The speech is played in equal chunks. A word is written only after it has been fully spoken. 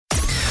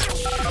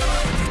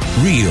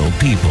Real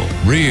people,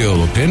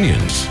 real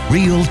opinions,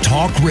 Real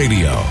Talk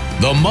Radio.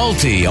 The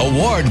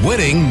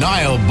multi-award-winning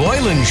Niall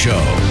Boylan Show.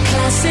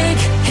 Classic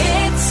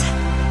hits.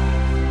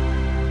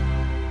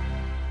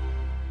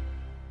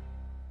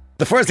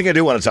 The first thing I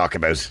do want to talk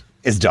about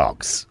is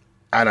dogs.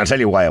 And I'll tell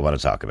you why I want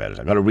to talk about it.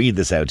 I'm going to read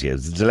this out to you.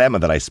 It's a dilemma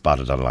that I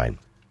spotted online.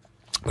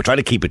 We're trying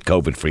to keep it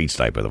COVID-free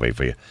tonight, by the way,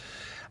 for you.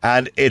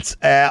 And it's,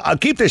 I'll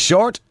keep this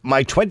short.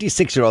 My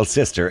 26-year-old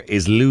sister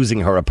is losing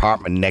her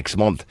apartment next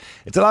month.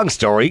 It's a long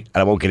story,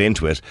 and I won't get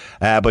into it.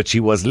 But she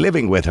was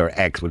living with her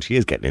ex. Well, she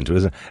is getting into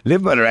it.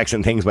 Living with her ex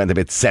and things went a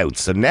bit south.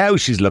 So now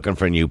she's looking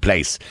for a new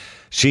place.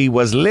 She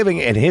was living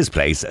in his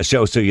place,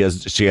 so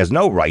she has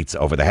no rights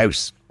over the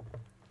house.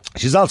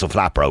 She's also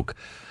flat broke.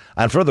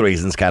 And for other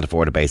reasons can't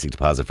afford a basic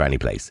deposit for any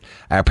place.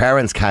 Our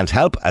parents can't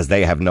help as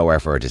they have nowhere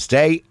for her to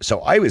stay.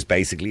 So I was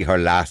basically her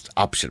last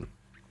option.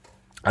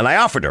 And I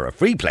offered her a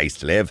free place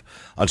to live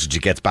until she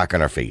gets back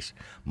on her feet.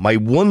 My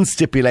one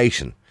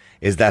stipulation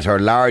is that her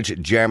large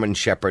German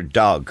Shepherd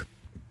dog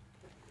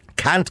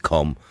can't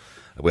come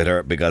with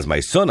her because my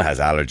son has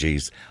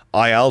allergies.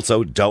 I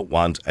also don't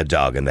want a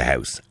dog in the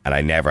house, and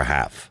I never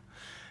have.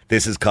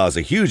 This has caused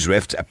a huge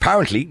rift.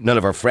 Apparently, none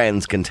of her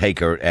friends can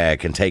take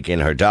in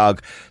her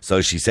dog. So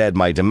she said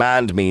my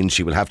demand means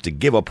she will have to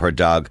give up her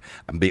dog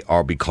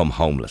or become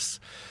homeless.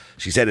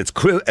 She said it's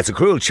a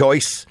cruel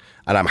choice,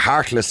 and I'm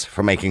heartless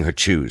for making her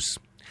choose.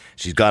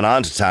 She's gone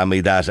on to tell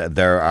me that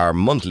there are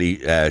monthly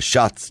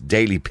shots,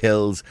 daily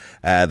pills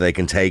they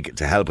can take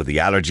to help with the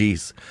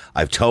allergies.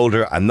 I've told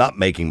her I'm not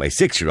making my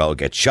 6-year-old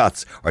get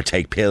shots or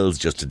take pills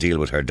just to deal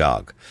with her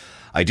dog.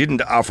 I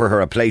didn't offer her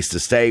a place to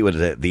stay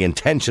with the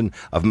intention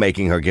of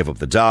making her give up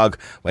the dog.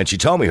 When she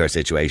told me her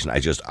situation, I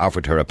just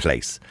offered her a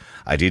place.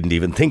 I didn't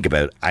even think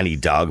about any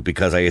dog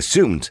because I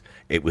assumed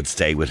it would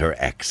stay with her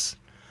ex.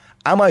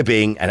 Am I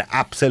being an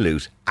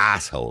absolute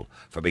asshole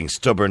for being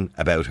stubborn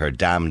about her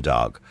damn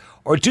dog?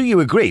 Or do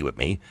you agree with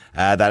me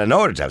that in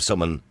order to have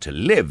someone to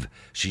live,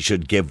 she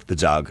should give the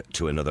dog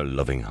to another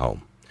loving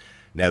home?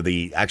 Now,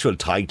 the actual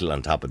title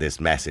on top of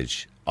this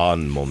message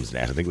on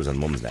Mumsnet, I think it was on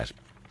Mumsnet,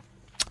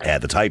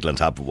 the title on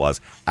top of it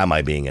was, am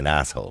I being an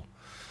asshole?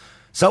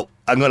 So,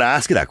 I'm going to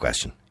ask you that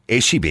question.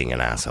 Is she being an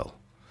asshole?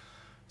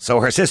 So,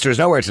 her sister has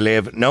nowhere to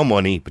live, no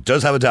money, but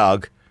does have a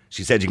dog.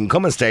 She said, you can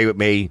come and stay with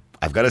me.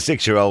 I've got a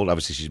 6-year-old.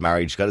 Obviously, she's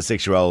married. She's got a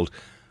 6-year-old.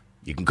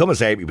 You can come and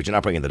stay with me, but you're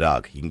not bringing the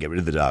dog. You can get rid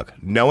of the dog.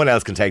 No one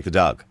else can take the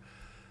dog.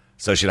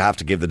 So she'll have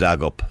to give the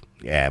dog up.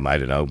 Yeah, I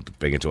don't know,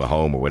 bring it to a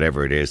home or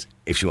whatever it is,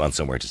 if she wants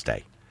somewhere to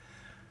stay.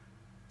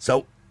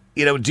 So,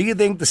 do you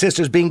think the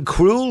sister's being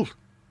cruel?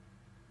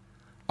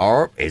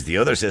 Or is the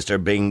other sister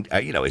being,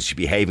 is she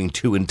behaving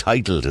too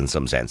entitled in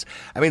some sense?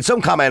 I mean,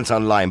 some comments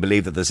online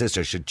believe that the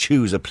sister should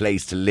choose a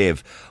place to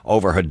live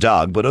over her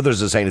dog, but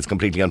others are saying it's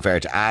completely unfair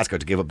to ask her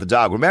to give up the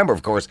dog. Remember,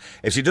 of course,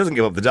 if she doesn't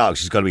give up the dog,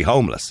 she's going to be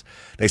homeless.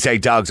 They say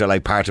dogs are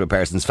like part of a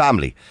person's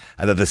family,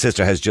 and that the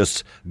sister has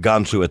just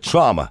gone through a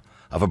trauma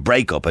of a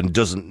breakup and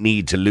doesn't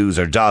need to lose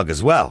her dog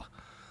as well.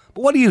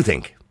 But what do you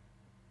think?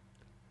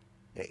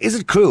 Is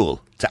it cruel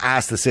to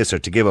ask the sister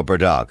to give up her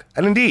dog?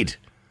 And indeed,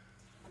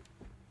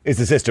 is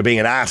the sister being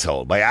an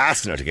asshole by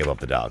asking her to give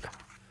up the dog?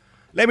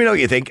 Let me know what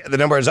you think. The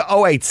number is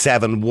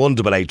 087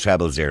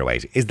 188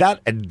 0008. Is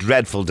that a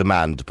dreadful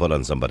demand to put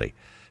on somebody?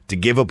 To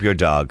give up your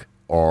dog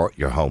or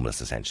you're homeless,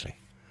 essentially?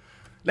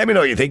 Let me know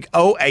what you think.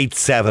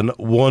 087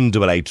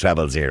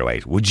 188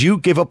 0008. Would you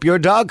give up your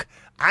dog?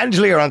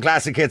 Angela, you're on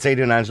Classic Hits. How you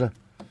doing, Angela?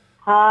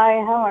 Hi,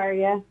 how are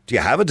you? Do you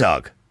have a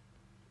dog?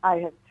 I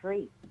have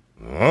 3.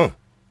 Oh.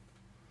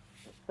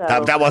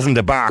 So, That wasn't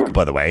a bark,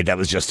 by the way. That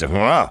was just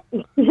a...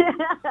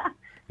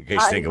 In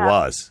case you think it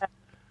was.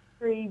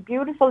 3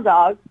 beautiful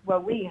dogs. Well,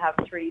 we have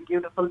 3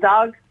 beautiful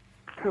dogs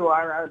who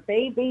are our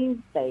babies.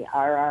 They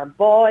are our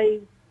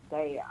boys.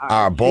 They are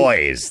our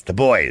boys. The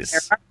boys.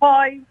 They're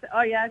our boys.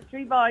 Oh, yeah,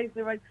 3 boys.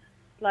 They were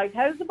like,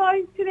 how's the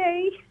boys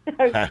today?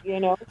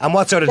 And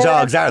what sort of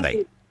dogs are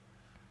they?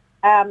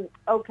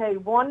 Okay,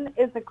 one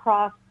is a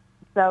cross.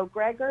 So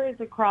Gregor is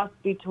a cross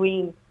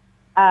between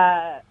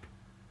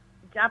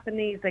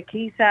Japanese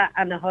Akita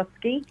and a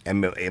Husky. A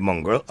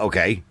mongrel.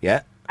 Okay,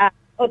 yeah.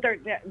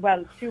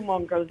 2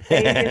 mongrels.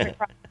 Dave is a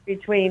cross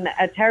between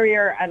a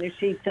terrier and a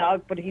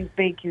sheepdog, but he's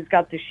big. He's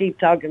got the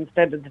sheepdog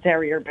instead of the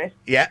terrier bit.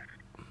 Yeah.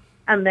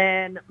 And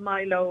then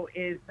Milo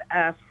is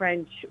a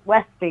French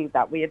Westie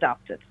that we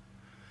adopted.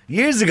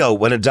 Years ago,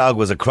 when a dog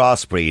was a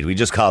crossbreed, we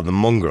just called them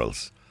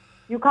mongrels.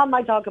 You call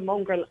my dog a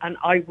mongrel and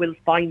I will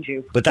find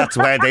you. But that's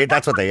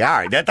what they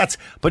are.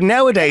 But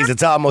nowadays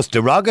it's almost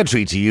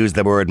derogatory to use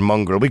the word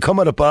mongrel. We come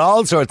up with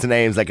all sorts of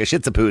names like a Shih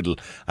Tzu poodle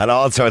and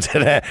all sorts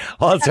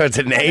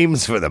of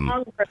names for them.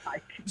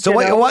 So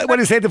what do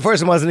you say the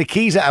first one was? An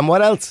Akita and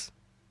what else?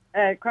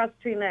 Cross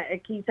between an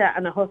Akita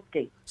and a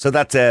Husky. So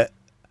that's a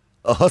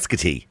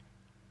Husky.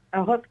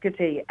 A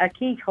Husky, a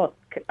Keat Husk.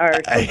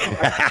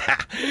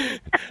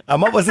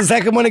 And what was the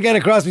second one again?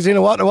 A cross between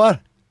a what and a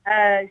what?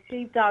 A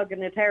sheepdog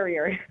and a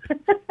terrier.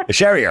 A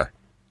Sherrier.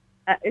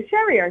 A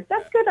Sherrier.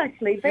 That's good,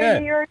 actually.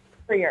 Baby or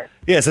Sherrier.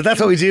 Yeah, so that's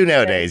what we do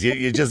nowadays.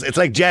 You just, it's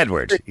like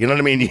Jedward. You know what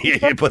I mean?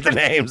 You put the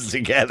names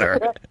together.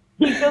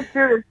 He just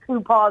threw his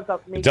 2 paws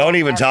up me. Don't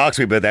even talk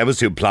to me about those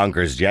 2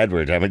 plonkers,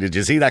 Jedward. I mean, did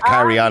you see that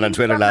carry on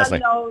Twitter last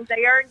night? No,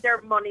 they earned their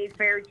money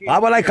fair due.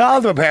 Well, I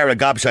called them a pair of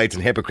gobshites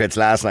and hypocrites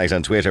last night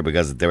on Twitter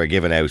because they were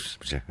giving out.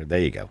 There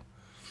you go.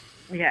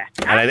 Yeah.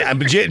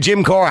 And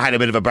Jim Core had a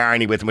bit of a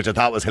Barney with him, which I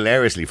thought was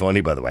hilariously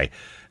funny, by the way.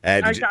 I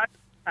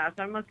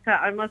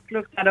must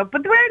look that up.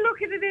 But the way I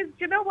look at it is,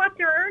 you know what?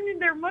 They're earning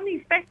their money.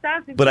 Expect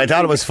that. But I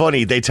thought it was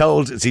funny. They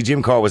told,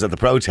 Jim Core was at the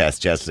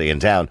protest yesterday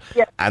in town,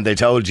 and they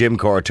told Jim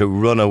Core to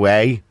run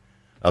away,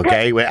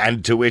 okay?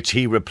 And to which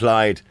he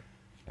replied,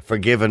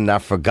 "Forgiven,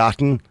 not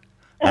forgotten."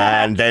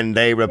 And then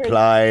they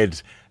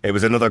replied, it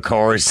was another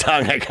chorus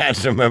song. I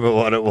can't remember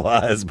what it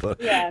was, but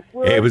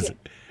it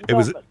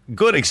was a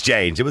good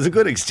exchange. It was a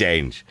good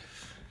exchange.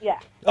 Yeah.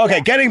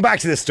 Okay, getting back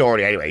to the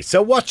story anyway.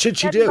 So what should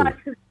she do?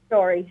 Back to the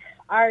story.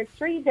 Our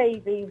 3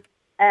 babies,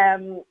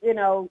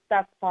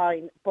 that's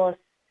fine. But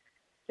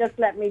just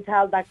let me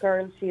tell that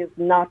girl, she is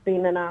not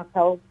being an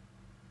asshole.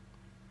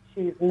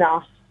 She's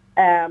not.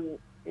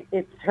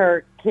 It's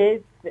her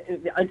kids.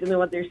 I don't know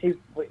whether she's,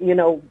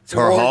 It's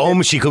her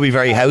home. She could be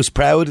very house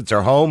proud. It's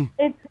her home.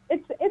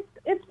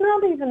 It's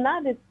not even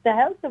that. It's the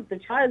health of the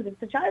child. If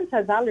the child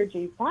has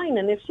allergies, fine.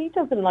 And if she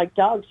doesn't like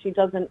dogs, she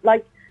doesn't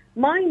like.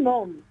 My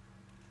mum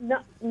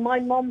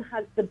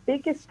has the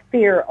biggest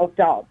fear of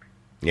dogs.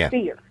 Yeah.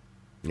 Fear.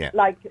 Yeah.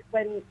 Like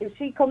if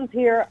she comes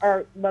here,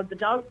 the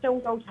dogs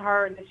don't go to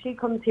her, and if she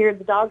comes here,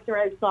 the dogs are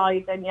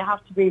outside, then you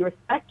have to be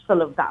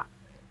respectful of that.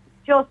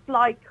 Just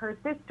like her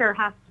sister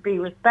has to be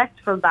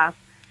respectful of that.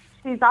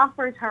 She's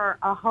offered her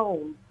a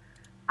home,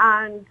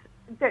 and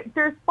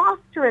there's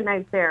fostering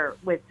out there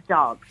with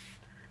dogs.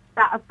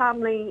 That a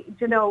family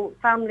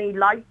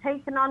like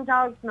taking on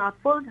dogs, not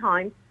full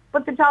time,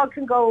 but the dog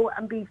can go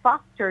and be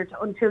fostered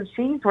until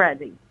she's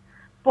ready.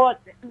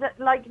 But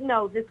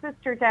no, the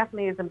sister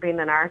definitely isn't being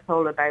an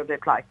arsehole about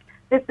it. Like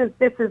this is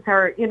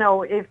her.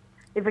 If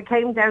it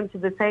came down to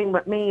the same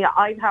with me,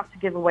 I'd have to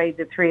give away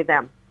the 3 of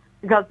them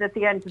because at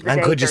the end of the day,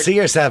 and could you see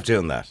yourself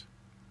doing that?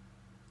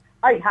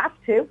 I'd have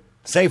to.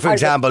 Say, for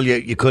example,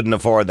 you couldn't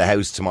afford the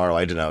house tomorrow.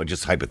 I don't know,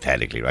 just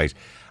hypothetically, right?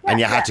 And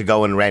you had to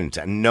go and rent,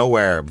 and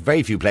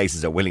very few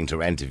places are willing to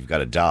rent if you've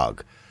got a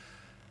dog.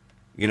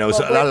 So a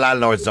lot of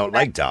landlords don't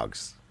like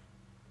dogs.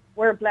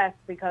 We're blessed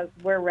because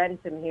we're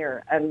renting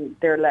here and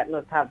they're letting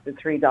us have the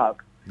 3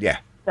 dogs. Yeah.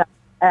 So,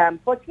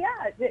 but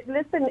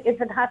listen,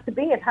 if it has to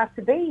be, it has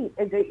to be.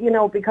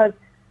 Because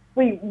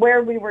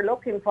where we were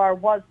looking for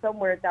was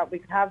somewhere that we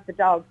could have the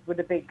dogs with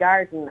a big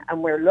garden,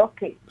 and we're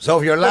lucky. So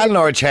if your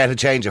landlord had a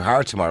change of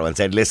heart tomorrow and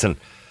said, "Listen,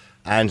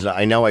 Angela,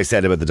 I know I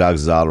said about the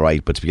dogs is all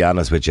right, but to be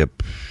honest with you,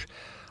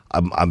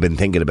 I've been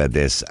thinking about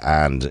this,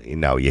 and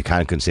you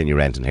can't continue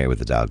renting here with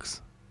the dogs."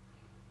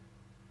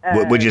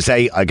 Would you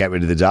say, "I'll get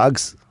rid of the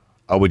dogs"?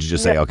 Or would you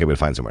just say, "Okay, we'll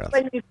find somewhere else"?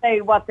 When you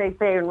say what they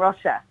say in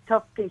Russia,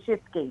 tufsky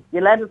shitsky,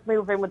 you let us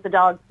move in with the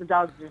dogs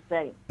are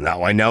staying.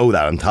 No, I know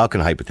that. I'm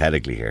talking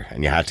hypothetically here,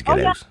 and you had to get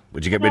out.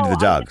 Would you get rid of the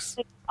dogs?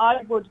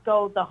 I would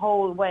go the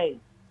whole way.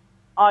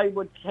 I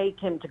would take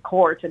him to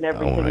court and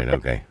everything. Oh, right,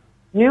 okay.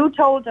 You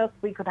told us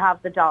we could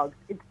have the dogs.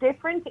 It's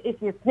different if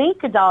you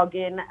sneak a dog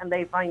in and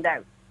they find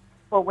out.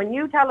 But when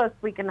you tell us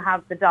we can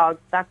have the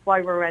dogs, that's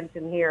why we're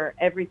renting here.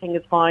 Everything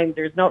is fine.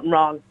 There's nothing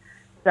wrong.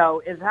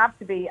 So it'd have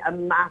to be a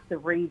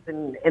massive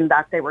reason in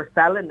that they were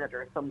selling it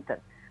or something.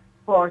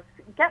 But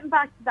getting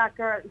back to that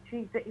girl,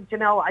 she's,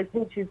 I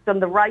think she's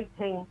done the right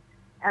thing.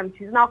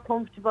 She's not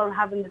comfortable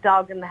having the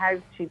dog in the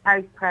house. She's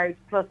house proud.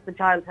 Plus the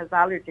child has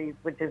allergies,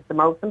 which is the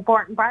most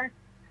important part.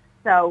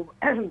 So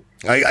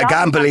I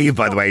can't believe,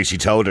 by the way, she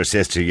told her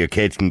sister, "Your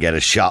kid can get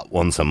a shot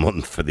once a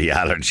month for the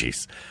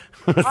allergies."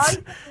 I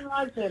can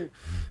imagine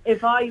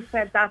if I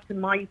said that to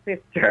my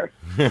sister.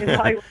 If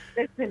I was,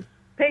 listen,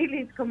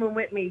 Bailey's coming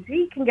with me.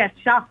 He can get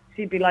shot.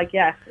 She'd be like,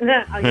 "Yeah,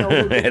 I know."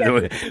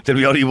 There'll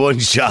be only one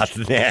shot.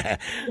 Yeah,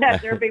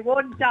 there'll be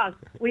one shot.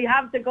 We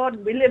have the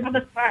gun. We live on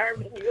a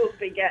farm, and you'll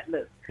be getting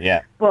it.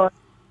 Yeah, but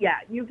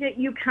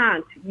you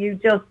can't. You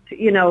just,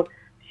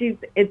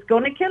 it's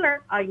going to kill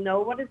her. I know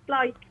what it's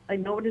like.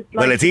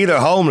 Well, it's either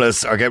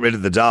homeless or get rid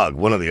of the dog.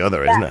 One or the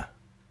other, isn't it?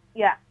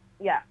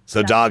 Yeah.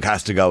 So dog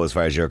has to go, as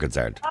far as you're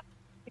concerned.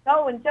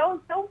 Go, and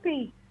don't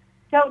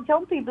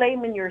be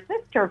blaming your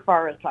sister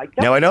for it.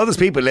 Now I know there's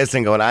people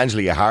listening going,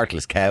 "Angela, you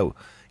heartless cow.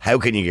 How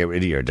can you get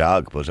rid of your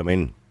dog?" But I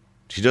mean,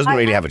 she doesn't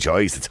really have a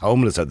choice. It's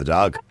homeless or the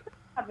dog.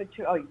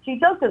 She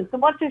doesn't. So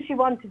what does she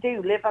want to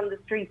do? Live on the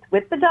streets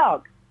with the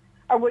dog,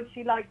 or would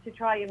she like to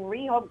try and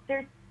rehome?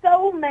 There's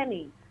so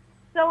many.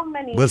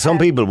 Well, some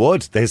people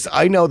would.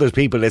 I know there's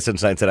people listening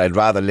tonight that said, "I'd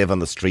rather live on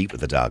the street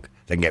with a dog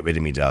than get rid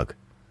of me dog."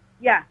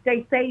 Yeah,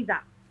 they say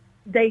that.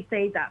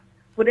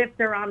 But if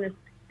they're honest,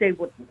 they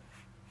wouldn't.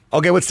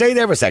 Okay, well, stay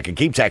there for a second.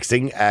 Keep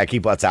texting.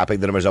 Keep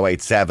WhatsApping. The number's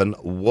 087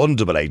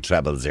 188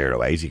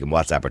 0008. You can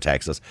WhatsApp or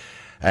text us.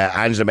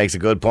 Angela makes a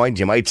good point.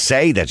 You might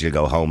say that you'll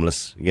go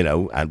homeless,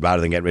 and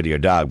rather than get rid of your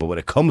dog. But when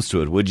it comes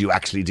to it, would you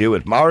actually do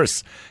it?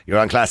 Morris, you're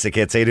on Classic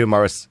Hits. How you doing,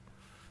 Morris?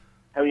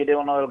 How are you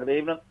doing, Niall? Good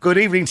evening. Good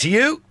evening to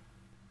you.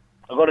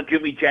 I've got a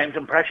Jimmy James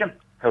impression.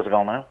 How's it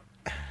going now?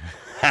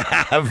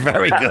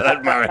 Very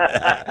good, Morris.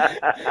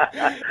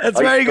 That's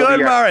I very study good,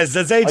 your- Morris.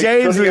 I'd say I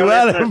James study will be your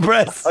well listeners.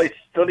 impressed. I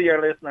study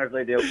your listeners,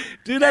 I do.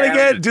 Do that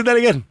again. Do that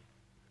again.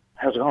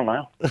 How's it going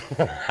now?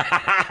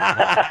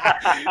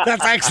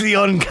 That's actually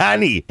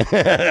uncanny.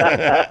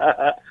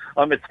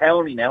 I'm a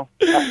townie now.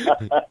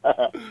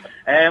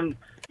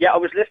 Yeah, I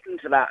was listening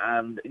to that,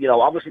 and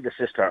obviously the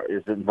sister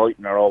is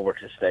inviting her over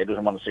to stay.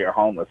 Doesn't want to see her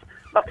homeless.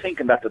 Not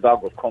thinking that the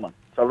dog was coming,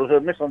 so there was a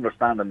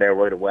misunderstanding there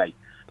right away.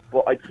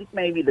 But I think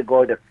maybe the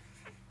guy that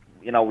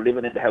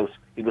living in the house,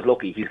 he was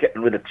lucky. He's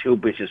getting rid of 2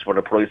 bitches for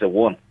the price of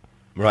 1.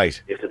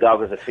 Right. If the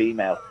dog is a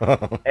female,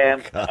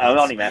 I'm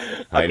only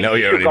messing. I know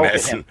you're only She'll go to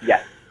messing. him.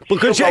 Yeah. Well,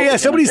 could She'll she, go to him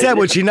somebody and say, said,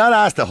 would "Listen, she not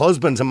ask the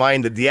husband to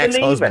mind the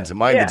ex-husband to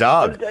mind Yeah. the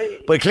dog?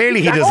 But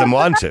clearly he doesn't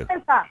want to.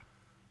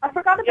 I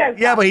forgot about that.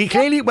 Yeah, but he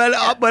clearly, well,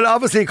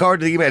 obviously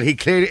according to the email,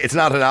 it's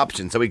not an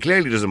option, so he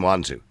clearly doesn't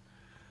want to.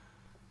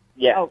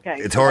 Yeah. Okay.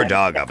 It's her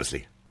dog,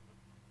 obviously.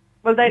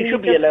 Well, then You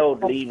should be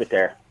allowed to leave it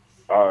there.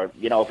 Or,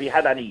 if you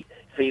had any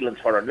feelings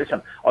for her,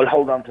 listen, I'll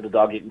hold on to the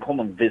dog. You can come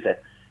and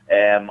visit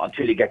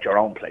until you get your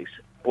own place.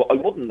 But I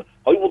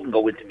wouldn't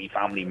go into me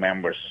family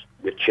members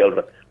with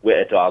children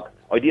with a dog.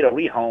 I'd either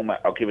rehome it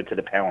or give it to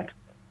the pound.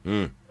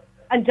 And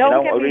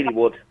don't get I me really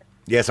would.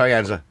 Yeah, sorry,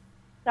 Angela.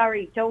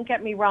 sorry, don't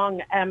get me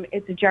wrong.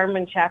 It's a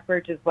German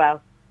Shepherd as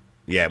well.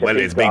 Yeah, It's a well,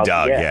 big it's a big dog.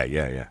 dog, Yeah,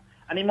 yeah. yeah.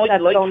 And he mightn't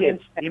That's like only-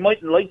 kids. He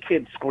mightn't like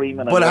kids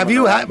screaming. But have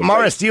you had,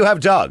 Morris, do you have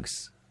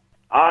dogs?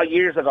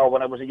 Years ago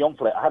when I was a young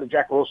fella, I had a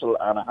Jack Russell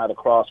and I had a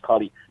Cross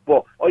Collie.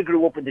 But I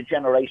grew up in the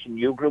generation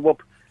you grew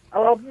up.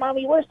 Oh,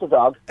 Mommy, where's the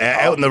dog?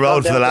 Out on the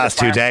road for the last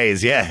 2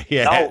 days, yeah.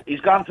 No, he's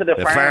gone to the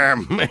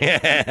farm.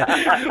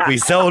 farm. We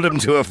sold him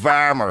to a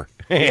farmer.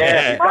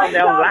 Yeah, he's gone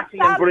down. Lassie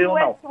and Bruno.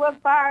 went to a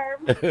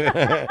farm.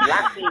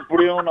 Lassie,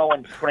 Bruno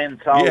and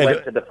Prince all Yeah,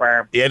 went to the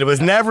farm. Yeah, there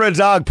was never a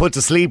dog put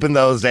to sleep in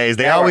those days.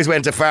 They Never. always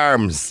went to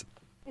farms.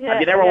 Yeah,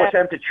 And you never yeah. were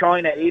sent to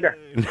China either.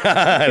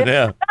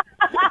 No.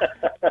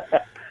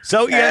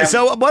 So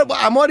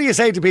what do you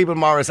say to people,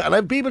 Morris? And I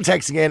have people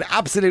texting in,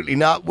 absolutely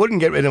not,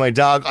 wouldn't get rid of my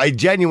dog. I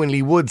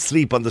genuinely would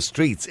sleep on the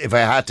streets if I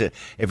had to,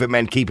 if it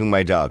meant keeping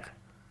my dog.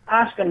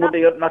 Ask them, would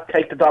they not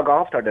take the dog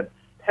off her then?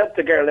 Help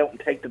the girl out and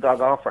take the dog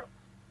off her.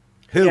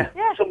 Who?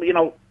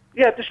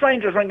 Yeah. The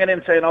strangers ringing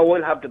in saying, "Oh,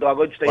 we'll have the dog."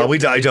 I'd stay. Well,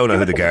 up. I don't know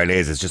who the girl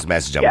is. It's just a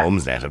message on Yeah.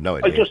 Mum's net. I've no I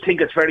idea. just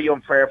think it's very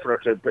unfair for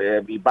her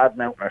to be bad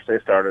mouthing her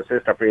sister, or the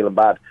sister feeling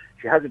bad.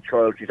 She has a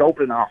child. She's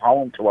opening her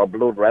home to her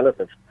blood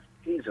relative.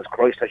 Jesus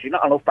Christ, has she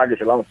not enough baggage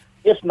alone?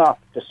 If not,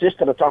 the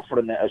sister that's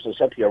offering it, as I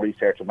said to your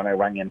researcher when I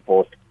rang in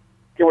first,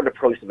 give her the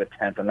price of a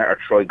tent and let her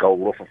try go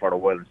rougher for a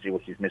while and see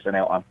what she's missing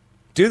out on.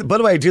 By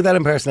the way, do that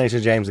impersonation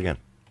of James again.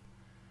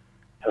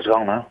 How's it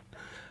going now?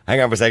 Hang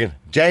on for a second.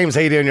 James,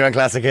 how you doing? You're on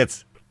Classic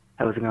Hits.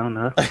 How's it going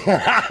now? I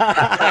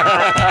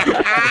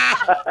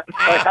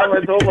have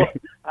a double.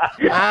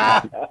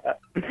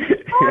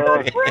 Oh,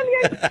 that's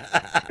brilliant.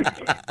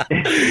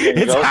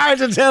 It's hard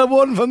to tell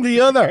one from the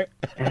other.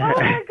 Oh,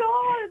 my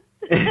God.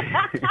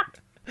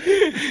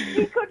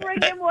 He could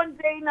ring in one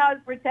day now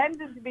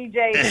pretending to be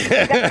James. He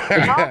gets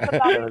in a lot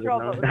of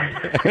trouble.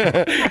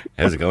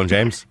 How's it going,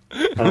 James?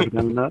 How's it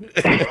going now? Is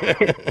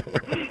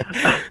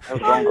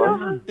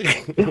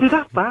it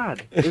that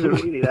bad? Is it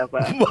really that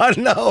bad? Well,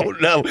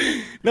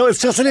 no.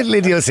 It's just a little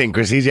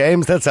idiosyncrasy,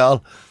 James. That's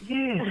all.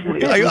 Yeah.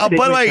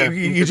 By the way,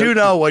 you do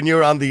know when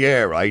you're on the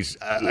air, right?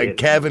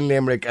 Kevin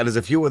Limerick and there's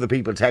a few other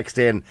people text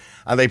in,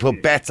 and they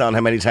put bets on how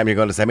many times you're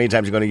going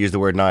to use the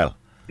word Niall.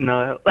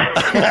 No.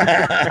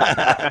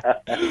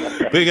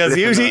 Because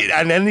usually,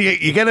 and then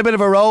you get a bit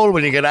of a roll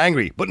when you get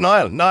angry. But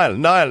Niall, and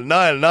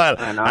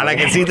I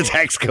can see the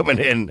text coming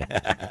in.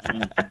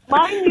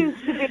 Mine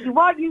used to be,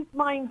 what used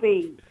mine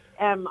be?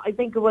 I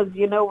think it was,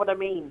 you know what I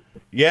mean.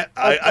 Yeah,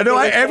 I know.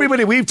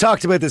 Everybody, we've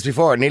talked about this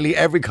before. Nearly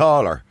every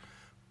caller.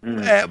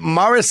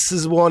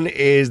 Morris's one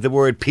is the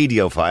word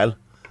paedophile.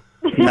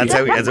 That's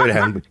how he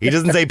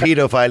doesn't say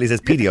paedophile. He says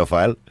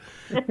paedophile.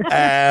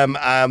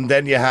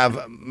 Then you have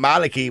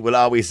Maliki will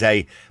always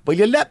say, "Will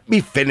you let me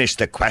finish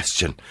the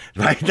question?"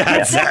 Right?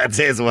 That's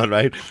his one.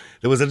 Right?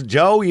 There was a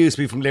Joe used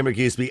to be from Limerick.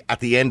 Used to be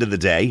at the end of the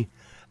day.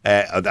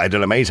 I don't know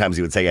how many times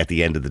he would say at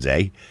the end of the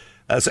day.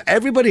 So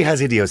everybody has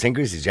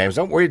idiosyncrasies, James.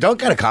 Don't worry. Don't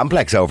get a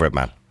complex over it,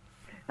 man.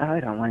 I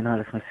don't mind. No,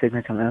 that's my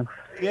signature now.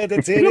 Yeah,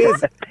 that's it.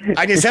 Is.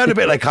 And you sound a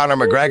bit like Conor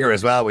McGregor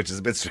as well, which is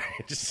a bit strange.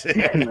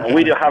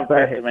 We do have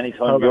bet many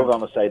times. Hold You're on.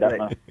 going to say that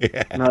now.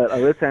 Yeah. No, I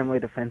will say in my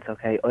defence,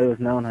 okay, I was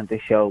known on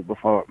this show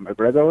before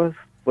McGregor was,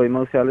 by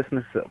most of our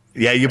listeners, so,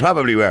 Yeah, you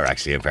probably were,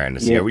 actually, in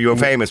fairness. Yeah. You were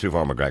famous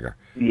before McGregor.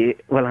 yeah,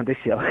 well, on this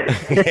show.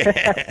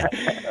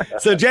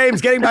 So, James,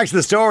 getting back to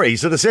the story.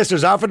 So, the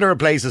sister's offered her a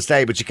place to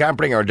stay, but she can't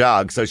bring her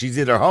dog. So, she's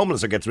either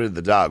homeless or gets rid of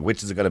the dog.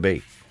 Which is it going to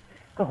be?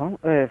 Go home.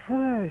 If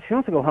she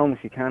wants to go home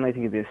if she can, I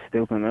think it'd be a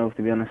stupid move,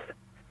 to be honest.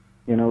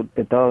 You know,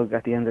 the dog,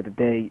 at the end of the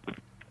day,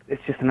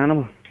 it's just an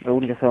animal. I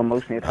wouldn't get so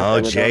emotionally attached Oh, to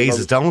a dog.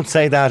 Jesus, don't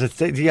say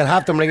that. You'll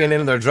have them ringing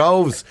in their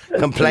droves,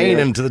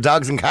 complaining to the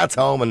dogs and cats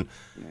home and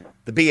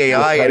the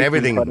BAI and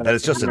everything that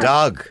it's just a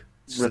dog.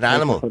 It's just an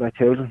animal. For their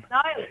children.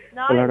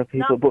 A lot of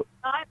people, but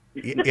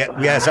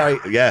Yeah, sorry.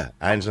 Yeah,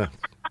 Angela.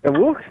 It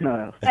works,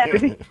 Niall. At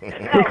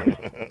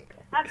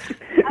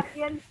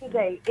the end of the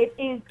day, it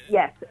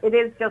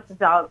is just a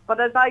dog.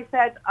 But as I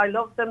said, I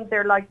love them.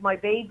 They're like my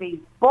babies.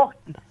 But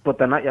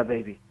they're not your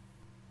baby.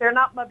 They're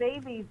not my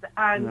babies.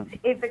 And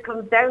if it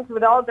comes down to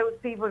it, all those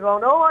people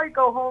going, oh, I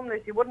go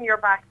homeless, you wouldn't your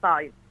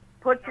backside.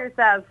 Put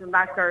yourselves in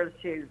that girl's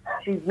shoes.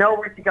 She's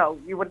nowhere to go.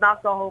 You would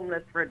not go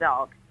homeless for a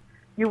dog.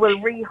 You will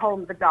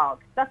rehome the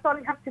dog. That's all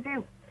you have to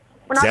do.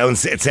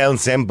 It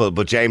sounds simple,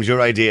 but James,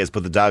 your idea is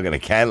put the dog in a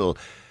kennel.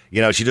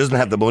 You know, she doesn't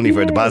have the money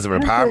for a deposit of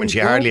her apartment. She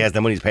hardly has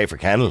the money to pay for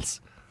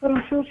kennels. Well,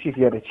 I'm sure she could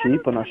get it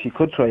cheap, or she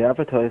could try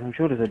advertise. I'm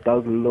sure there's a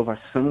dog lover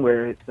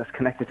somewhere that's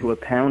connected to a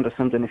pound or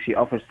something. If she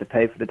offers to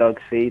pay for the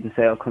dog's feed and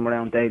say, I'll come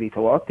around daily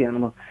to walk the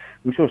animal,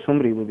 I'm sure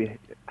somebody will be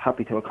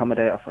happy to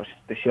accommodate her for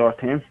the short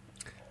term.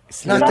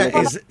 It's not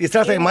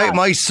that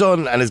my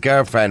son and his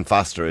girlfriend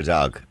foster a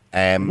dog.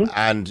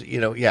 And,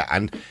 you know,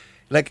 and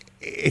like,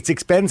 it's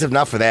expensive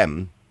not for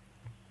them,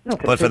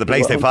 but for the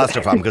place they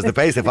foster from, because the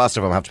place they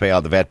foster from have to pay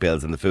all the vet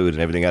bills and the food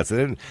and everything else.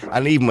 And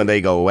even when they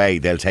go away,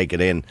 they'll take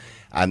it in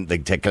and they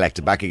collect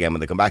it back again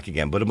when they come back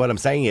again. But what I'm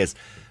saying is,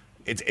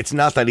 it's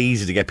not that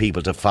easy to get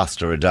people to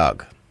foster a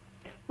dog.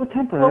 Well,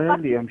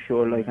 temporarily, I'm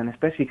sure, and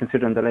especially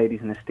considering the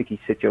lady's in a sticky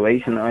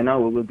situation, I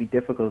know it will be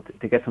difficult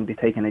to get somebody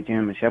taking a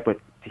German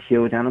Shepherd. It's a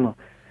huge animal.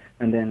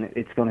 And then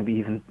it's going to be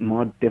even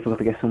more difficult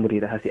to get somebody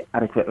that has the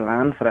adequate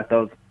land for that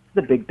dog.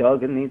 It's a big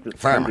dog. It needs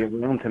plenty of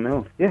room to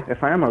move. Yeah, a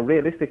farmer,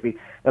 realistically.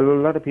 A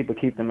lot of people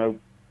keep them out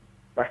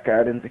back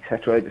gardens,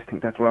 etc. I just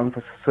think that's wrong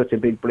for such a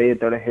big breed.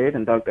 They're a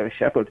herding dog, they're a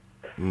shepherd.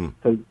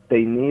 So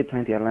they need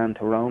plenty of land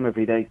to roam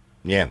every day.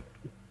 Yeah.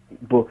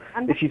 But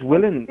if she's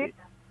willing to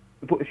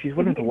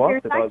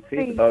walk the dog,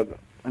 feed the dog,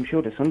 I'm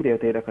sure there's somebody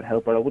out there that could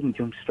help her. I wouldn't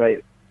jump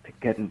straight to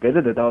getting rid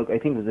of the dog. I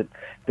think it was a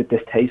bit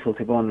distasteful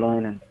to go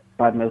online and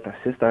badmouth her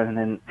sister and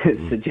then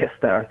suggest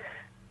that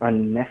our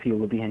nephew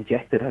will be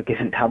injected or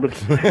given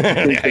tablets.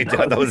 I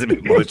thought that was a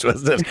bit much,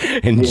 wasn't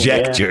it?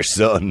 Inject your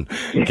son.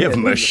 Give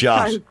him a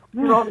shot.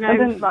 But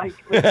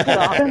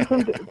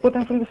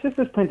then from the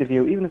sister's point of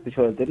view, even if the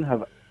child didn't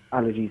have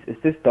allergies, is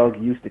this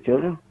dog used to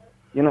children?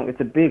 You know,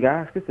 it's a big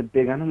ask. It's a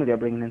big animal you're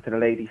bringing into the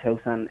lady's house,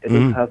 and it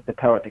doesn't have the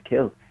power to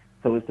kill.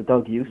 So is the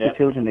dog used to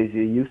children? Is he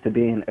used to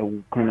being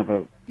a kind of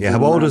a... Yeah,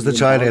 how old is the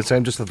child?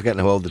 I'm just forgetting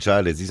how old the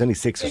child is. He's only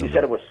 6 or something. You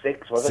said it was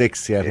 6, wasn't it?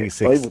 6, yeah, I think he's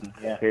 6. I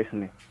wouldn't,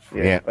 personally.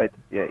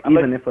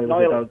 Even if I was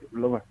a dog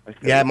lover.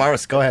 Yeah,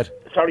 Morris, go ahead.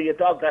 Sorry, a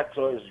dog that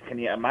size, can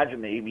you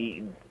imagine him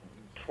eating,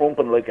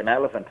 trumping like an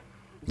elephant?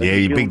 Yeah,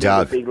 you big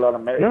dog. Big lot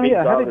of big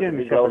dog with a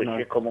big load of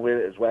shit coming with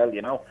it as well,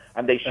 you know.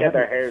 And they shed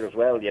their hair as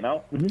well, you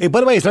know. Hey,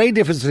 by the way, is there any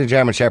difference between a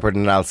German Shepherd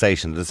and an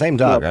Alsatian? They're the same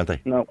dog, aren't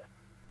they? No,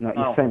 it's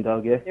the same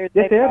dog, yeah. Yes,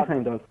 they are the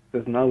same dog.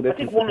 There's no difference. I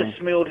think one is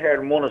smooth hair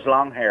and one is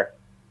long hair.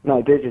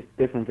 No, they're just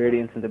different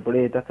variants in the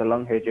breed. That's a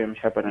long-haired German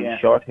Shepherd and a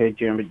short-haired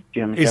German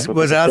Shepherd.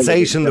 Was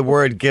Alsatian the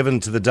word given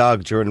to the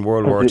dog during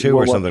World War II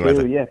or something like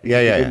that? Yeah.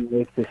 They didn't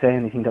like to say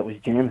anything that was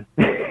German.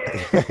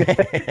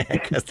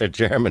 Because they're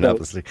German,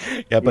 obviously.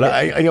 Yeah, but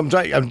I'm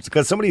trying,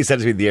 because somebody said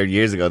to me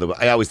years ago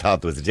that I always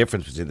thought there was a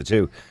difference between the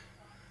two.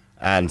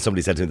 And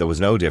somebody said to me there was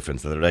no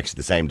difference, that they're actually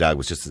the same dog. It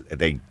was just,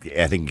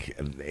 I think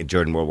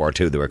during World War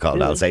II they were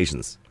called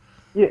Alsatians.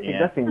 Yeah,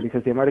 exactly,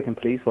 because the American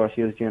police force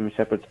used German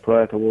Shepherds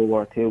prior to World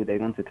War II. They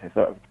wanted to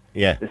sort of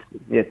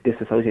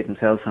disassociate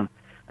themselves from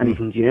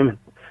anything German.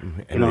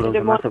 You know,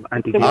 those massive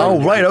anti-German.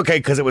 Oh, right, okay,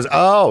 because it was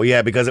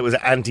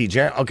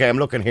anti-German. Okay, I'm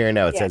looking here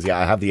now. It says,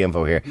 I have the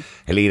info here.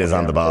 Helena's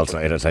on the ball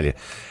tonight, I'll tell you.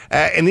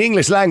 In the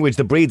English language,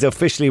 the breeds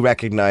officially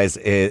recognised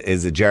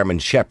is a German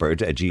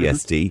Shepherd, a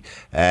GSD.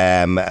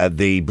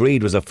 The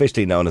breed was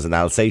officially known as an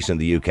Alsatian in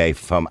the UK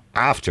from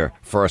after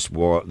the First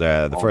World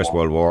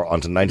War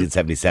until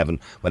 1977,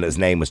 when its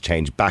name was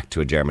changed back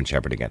to a German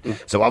Shepherd again.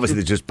 So obviously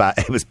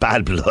it was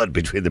bad blood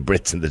between the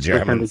Brits and the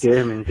Germans.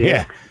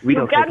 Yeah. We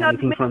don't take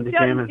anything from the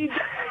Germans.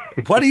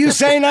 What are you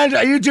saying, Andrew?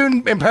 Are you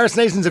doing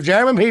impersonations of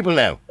German people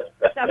now?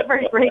 That's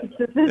very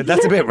racist.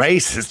 That's a bit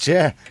racist,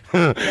 yeah.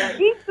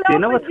 You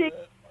know what?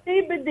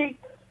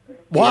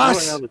 What?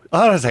 Hold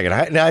on a second.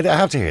 I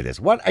have to hear this.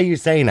 What are you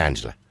saying,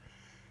 Angela?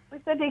 I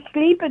said a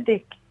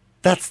sleep-a-dick.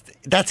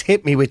 That's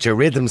Hit Me With Your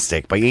Rhythm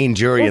Stick by Ian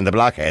Jury and the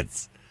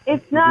Blockheads.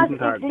 It's not.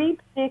 A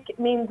sleep-stick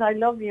means I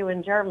love you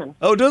in German.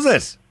 Oh, does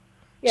it?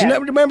 Yeah. Do you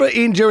remember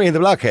Ian Jury and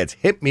the Blockheads?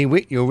 Hit Me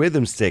With Your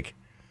Rhythm Stick.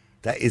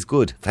 That is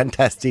good.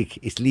 Fantastic.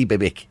 Ich liebe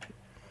dich.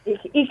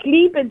 Ich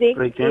liebe dich.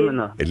 Right, German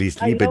now. At least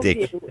liebe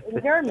dich.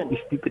 In German. Ich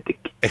liebe dich.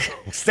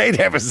 Stay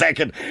there for a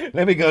second.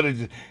 Let me go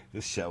to...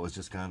 This show has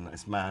just gone...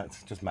 It's mad.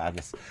 It's just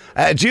madness.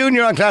 June,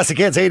 you're on Classic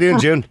Hits. How you doing,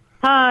 June?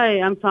 Hi,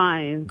 I'm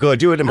fine. Good.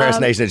 Do an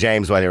impersonation of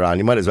James while you're on.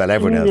 You might as well.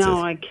 Everyone else is.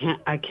 No, I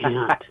can't. I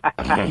can't.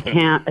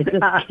 I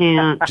just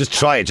can't. Just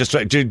try it. Just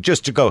try.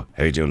 Just to go.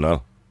 How you doing,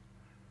 Noel?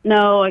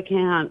 No, I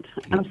can't.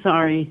 I'm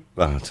sorry.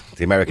 Well,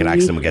 the American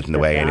accent will get in the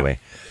way anyway.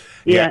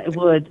 Yeah, it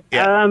would.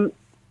 Yeah.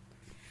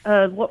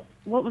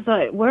 What was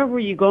I? Where were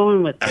you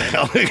going with this?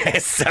 Okay,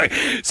 sorry.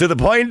 So the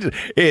point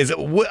is,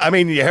 I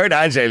mean, you heard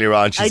Angela earlier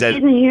on. She I said,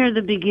 didn't hear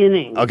the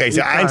beginning. okay,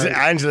 so I'm sorry.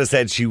 Angela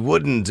said she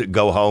wouldn't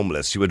go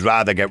homeless. She would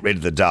rather get rid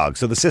of the dog.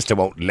 So the sister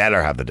won't let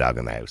her have the dog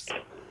in the house.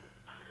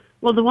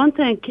 Well, the one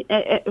thing,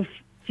 a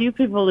few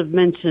people have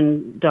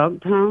mentioned dog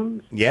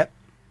pounds. Yep.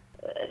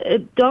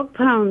 Dog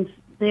pounds,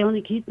 they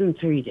only keep them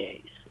 3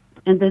 days,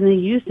 and then they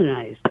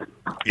euthanize them.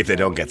 If they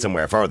don't get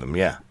somewhere for them,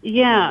 yeah.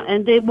 Yeah,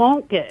 and they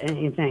won't get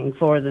anything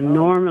for them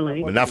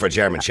normally. Well, not for a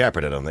German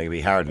Shepherd, I don't think. It'd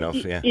be hard enough,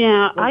 yeah.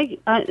 Yeah,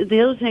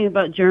 the other thing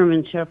about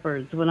German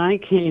Shepherds, when I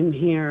came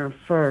here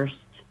first,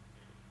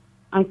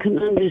 I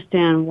couldn't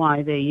understand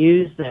why they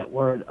use that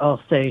word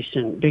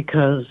Alsatian,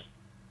 because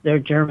they're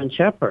German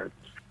Shepherds.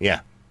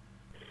 Yeah.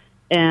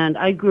 And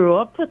I grew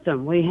up with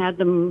them. We had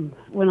them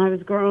when I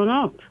was growing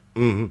up.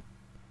 Mm-hmm.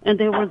 And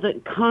they were the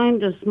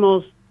kindest,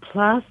 most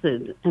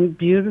placid and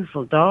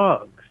beautiful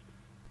dogs.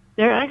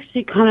 They're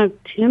actually kind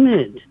of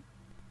timid.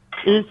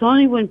 And it's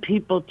only when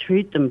people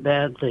treat them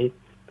badly.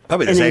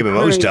 Probably the and same with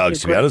most encourage dogs,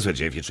 the to be honest with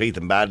you. If you treat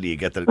them badly, you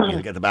get the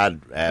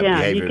bad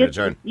behaviour in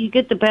return. You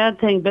get the bad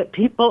thing, but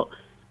people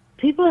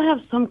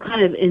have some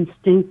kind of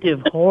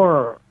instinctive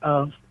horror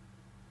of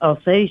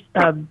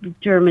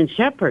German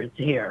Shepherds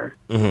here.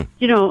 Mm-hmm.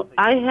 You know,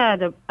 I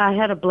had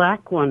a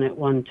black one at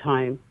one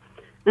time,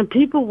 and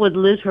people would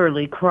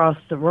literally cross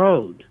the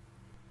road.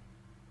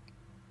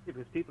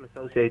 Because people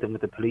associate them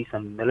with the police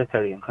and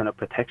military and kind of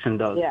protection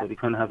dogs, so they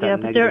kind of have that Yeah,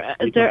 but negative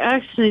stigma. they're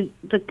actually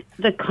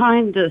the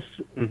kindest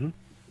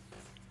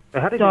I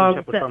had a German dogs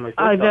Shepherd that for my first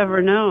I've dog.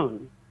 ever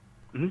known.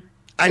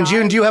 And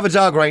June, do you have a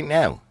dog right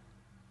now?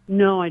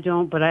 No, I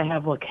don't, but I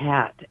have a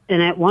cat.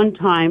 And at one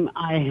time,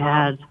 I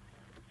had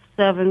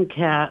 7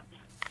 cats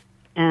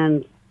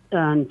and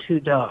 2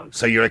 dogs.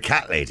 So you're a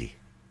cat lady.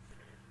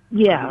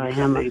 Yeah, I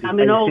am. I'm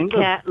an old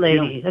single? cat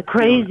lady, a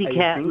crazy Are you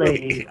cat single?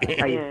 lady.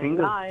 Are you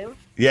single? Niall,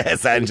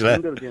 Yes, Angela.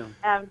 Single, June.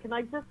 can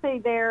I just say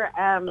there?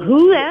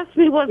 Who asked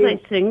me, was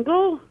I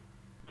single?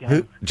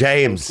 Who?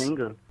 James.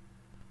 Single.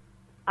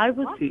 I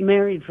was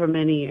married for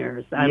many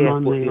years. I'm Yeah,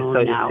 on but my you own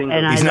said now, single.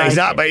 and He's I not, like he's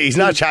not, it. but he's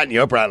not chatting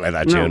you up right like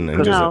that, June.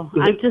 No,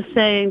 I'm just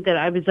saying that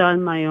I was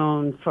on my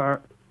own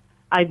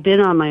I've been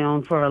on my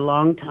own for a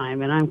long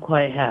time, and I'm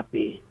quite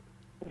happy.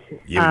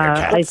 You and your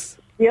cats.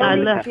 I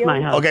left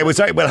my house. Okay, well,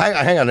 sorry. Well,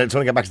 hang on. I just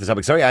want to get back to the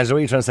topic. Sorry, Angela, what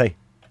are you trying to say?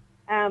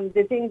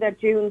 The thing that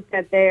June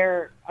said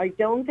there, I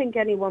don't think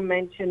anyone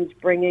mentioned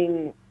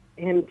bringing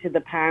him to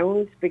the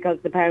pound, because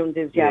the pound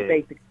is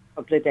basically a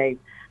couple of days.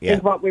 Yeah. I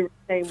think what we were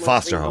saying was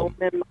Foster bring home.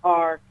 him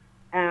or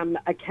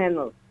a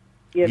kennel.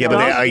 You Yeah,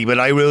 know? but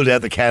I ruled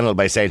out the kennel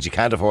by saying she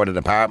can't afford an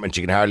apartment,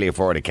 she can hardly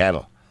afford a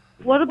kennel.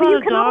 What Well, you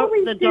about can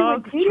always the do a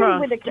dog deal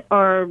trust with a-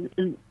 or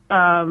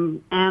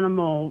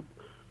animal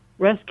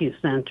rescue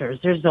centers?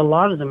 There's a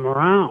lot of them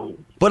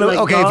around. But Like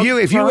okay, dog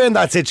if you were trust? in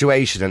that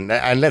situation,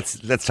 and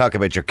let's talk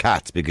about your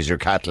cats, because you're a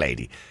cat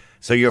lady.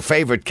 So your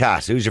favourite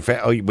cat, who's your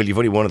favorite? Oh, well, you've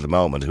only one at the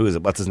moment. Who is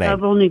it? What's his name?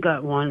 I've only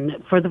got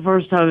one for the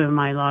first time in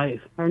my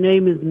life. Her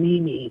name is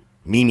Mimi.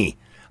 Mimi.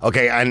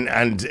 Okay, and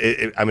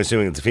I'm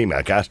assuming it's a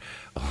female cat,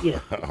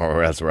 Yes.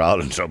 or else we're all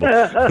in trouble.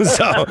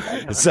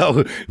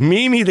 so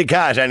Mimi the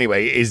cat,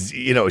 anyway, is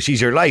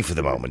she's your life at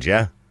the moment,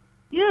 yeah.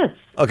 Yes.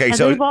 Okay, and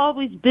so they've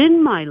always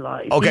been my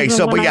life. okay, even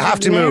so when but you I have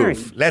got to married.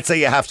 move. Let's say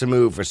you have to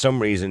move for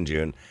some reason,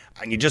 June,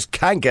 and you just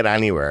can't get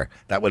anywhere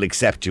that will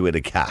accept you with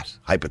a cat.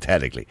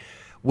 Hypothetically,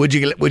 would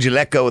you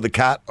let go of the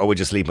cat, or would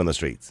you sleep on the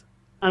streets?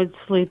 I'd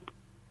sleep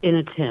in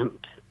a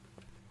tent.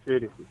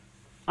 Seriously.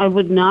 I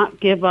would not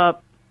give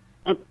up.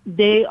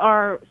 They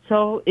are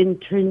so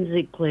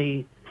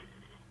intrinsically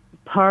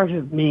part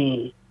of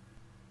me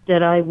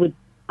that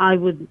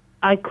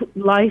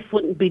life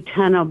wouldn't be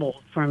tenable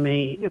for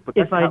me Yeah, but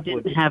if that I cat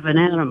didn't would- have an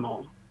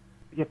animal.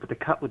 Yeah, but the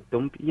cat would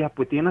dump. Yeah,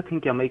 but do you not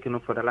think you're making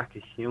up for the lack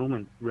of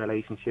human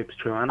relationships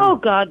through Oh animals?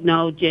 God,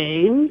 no,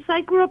 James.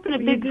 I grew up in a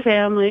big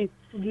family.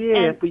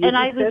 Yeah, but you and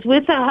I just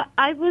was said-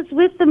 I was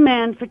with the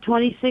man for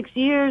 26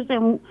 years,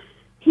 and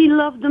he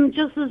loved them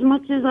just as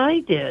much as I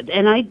did.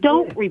 And I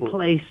don't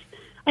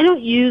I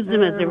don't use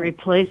them as a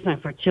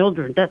replacement for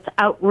children. That's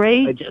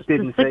outrageous I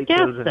didn't to say suggest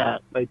children.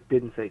 that. I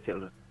didn't say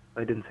children.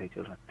 I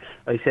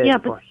said Yeah,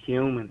 but- for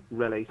human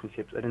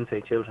relationships. I didn't say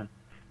children.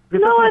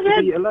 No, I've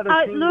had. A lot of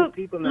single Look,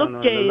 people now, and a lot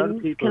of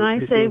James. people Can I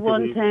who say seem to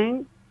one be-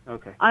 thing?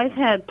 Okay. I've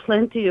had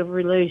plenty of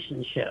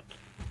relationships.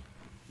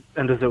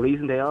 And there's a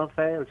reason they all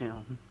failed, you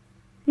know.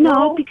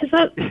 No, because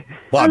I.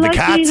 What, I the like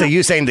cats? being- Are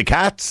you saying the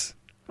cats?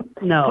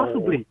 No.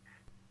 Possibly.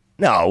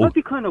 No. I'd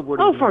be kind of worried.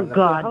 Oh, for about that.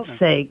 God's Hold on.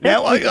 sake!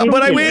 Now, That's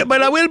but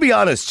ridiculous. I will be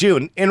honest,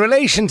 June. In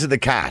relation to the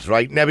cat,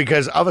 right now,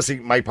 because obviously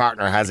my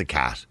partner has a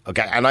cat,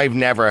 okay, and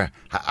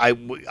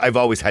I've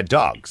always had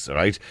dogs, all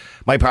right.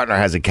 My partner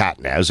has a cat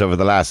now, so over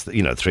the last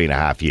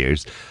 3.5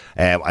 years,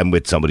 I'm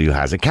with somebody who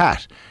has a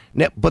cat.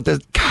 Now, but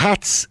the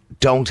cats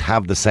don't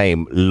have the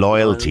same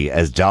loyalty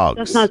as dogs.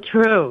 That's not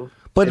true.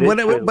 But It is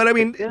true. I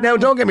mean, now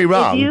don't get me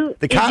wrong.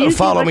 The cat will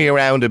follow me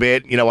around a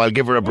bit. I'll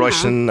give her a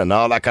brushing and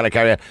all that kind of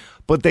carry on.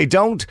 But they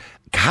don't.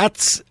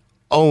 Cats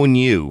own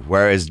you,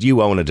 whereas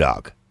you own a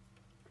dog.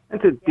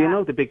 And do you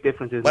know the big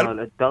difference is Well-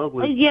 a dog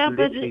will Yeah,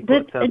 but literally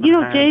put itself you in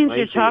know, harm's James, way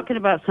you're for you. talking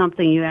about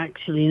something you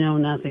actually know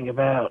nothing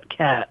about,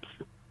 cats.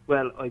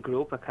 Well, I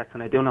grew up with cats,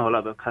 and I do know a lot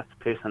about cats'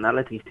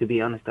 personalities. To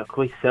be honest, they're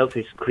quite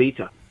selfish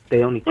creatures.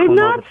 They only They're come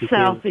not over to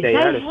selfish. humans. They are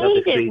I a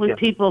selfish hate it when creature.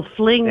 people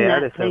fling They are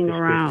a that thing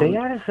selfish around. creature. They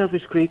are a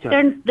selfish creature.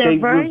 They're they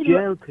very will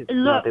gel to-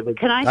 look. no, they will-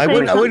 Can I say I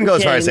wouldn't something, go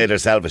as far as James? say they're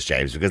selfish,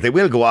 James, because they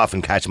will go off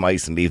and catch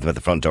mice and leave them at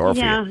the front door for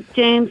Yeah, you.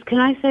 James, can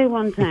I say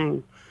one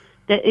thing?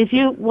 That if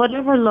you,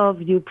 whatever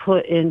love you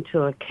put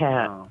into a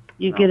cat,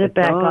 you get it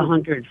back dog.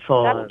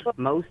 100-fold.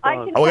 Most I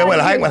dogs. can- Oh, okay, well,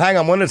 Tell you- hang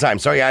on one at a time.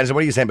 Sorry, Angela,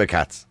 what are you saying about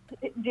cats?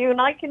 June,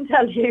 I can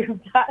tell you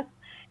that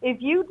if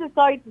you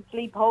decide to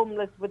sleep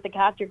homeless with the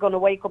cat, you're going to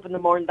wake up in the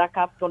morning, that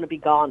cat's going to be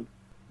gone.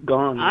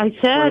 Gone. I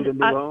said, Finding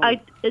their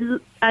own.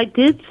 I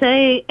did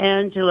say,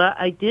 Angela,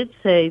 I did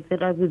say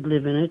that I would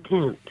live in a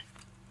tent.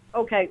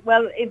 Okay,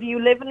 well, if you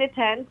live in a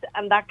tent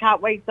and that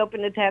cat wakes up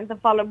in a tent the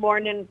following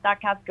morning,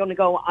 that cat's going to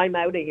go, I'm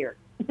out of here.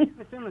 As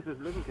soon as his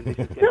living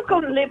conditions get You're not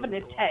going to live in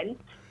a tent.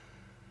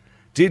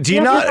 Do you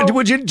Yeah, not? no.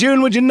 Would you,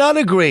 June? Would you not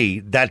agree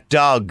that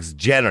dogs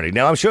generally?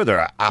 Now, I'm sure there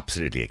are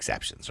absolutely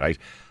exceptions, right?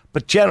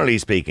 But generally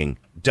speaking,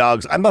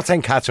 dogs. I'm not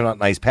saying cats are not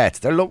nice pets.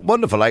 They're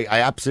wonderful. I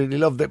absolutely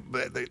love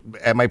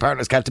my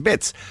partner's cat to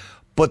bits,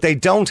 but they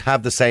don't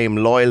have the same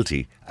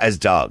loyalty as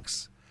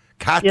dogs.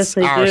 Cats Yes,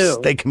 they do.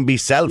 They can be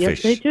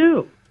selfish. Yes, they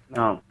do.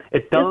 No. A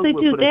Yes, dog they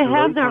will do. put They its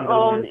have life their on the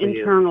own line for you.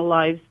 internal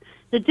lives.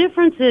 The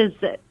difference is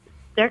that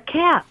they're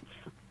cats.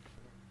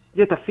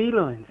 Yeah, they're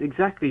felines.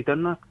 Exactly. They're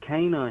not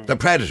canines. They're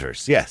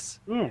predators. Yes.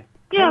 Yeah.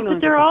 Yeah, Canines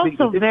but they're are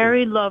completely also different.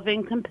 very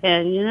loving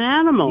companion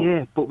animals.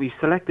 Yeah, but we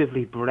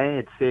selectively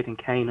bred certain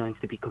canines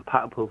to be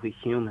compatible with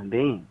human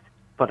beings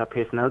for their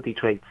personality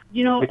traits.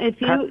 You know, With if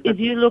cats,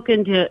 you look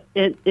into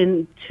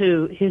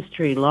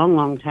history,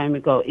 long time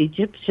ago,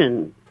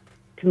 Egyptian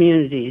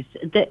communities,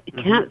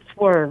 cats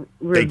were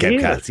They revered.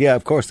 kept cats. Yeah,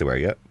 of course they were.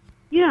 Yeah.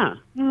 Yeah,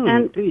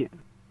 and do you?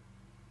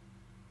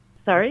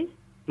 sorry,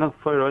 No,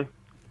 fire away.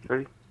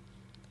 Sorry.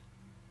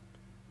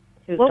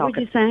 Who's what talking?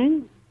 were you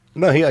saying?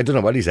 No, I don't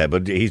know what he said,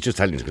 but he's just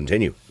telling you to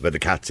continue about the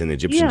cats in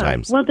Egyptian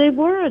times. Well, they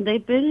were.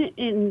 They've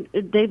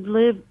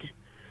lived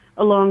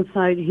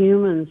alongside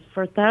humans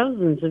for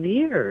thousands of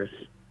years.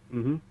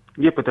 Hmm.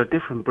 Yeah, but they're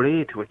different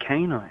breed to a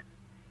canine.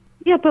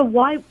 Yeah, but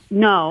why?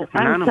 No,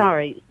 Different I'm animal.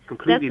 sorry.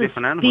 Completely That's a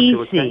different animal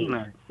to a species.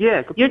 canine.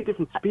 Yeah, completely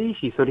different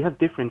species, so they have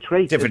different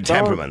traits. Different Dogs-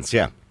 temperaments.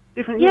 Yeah.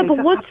 Different, Yeah, but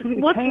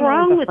absolutely. what's Canines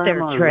wrong are with far their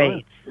more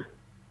traits? loyal.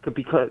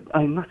 Because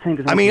I'm not saying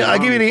there's I mean, anything wrong.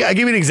 I'll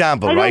give you an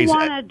example, I right? don't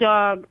want a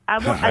dog. I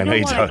know don't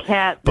you want don't. a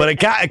cat. But a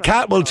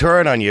cat will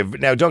turn on you.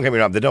 Now, don't get me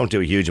wrong; they don't do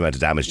a huge amount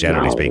of damage,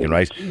 generally No, speaking,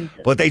 right? Jesus.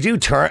 But they do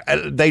turn.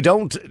 They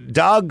don't.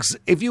 Dogs.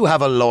 If you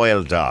have a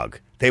loyal dog,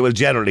 they will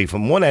generally,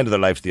 from one end of their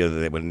life to the other,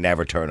 they will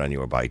never turn on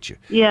you or bite you.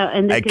 Yeah,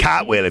 and they A could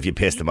cat beat- will if you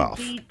piss them you off.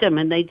 could beat them,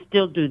 and they'd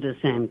still do the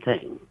same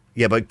thing.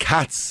 Yeah, but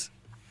cat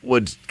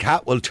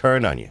will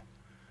turn on you.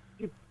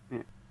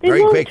 They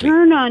Very won't quickly.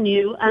 turn on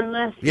you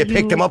unless You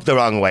pick them up the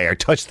wrong way or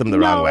touch them the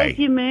no, wrong way. if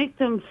you make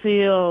them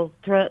feel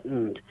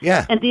threatened.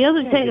 Yeah. And the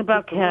other thing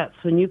about cats,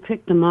 when you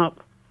pick them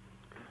up,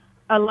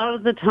 a lot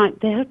of the time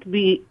they have to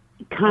be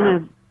kind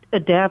of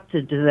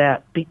adapted to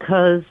that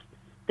because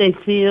they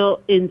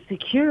feel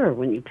insecure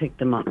when you pick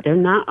them up. They're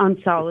not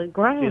on solid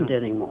ground Yeah.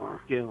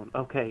 anymore. June,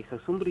 okay, so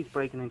somebody's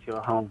breaking into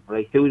your home,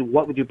 right?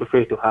 What would you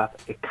prefer to have,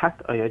 a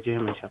cat or a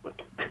German Shepherd?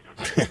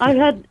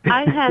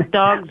 I had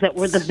dogs that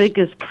were the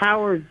biggest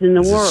cowards in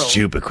the It's a world.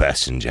 stupid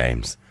question,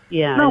 James.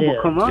 Yeah, No, it but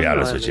is. come To on. be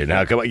honest with you,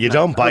 now come on, you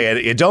don't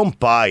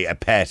buy a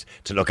pet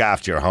to look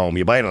after your home.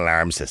 You buy an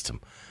alarm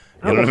system.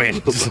 You know what I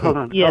mean? Hold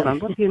on, Yeah. hold on.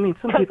 What do you mean?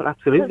 Some people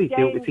absolutely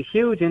do. It's a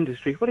huge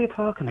industry. What are you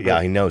talking about? Yeah,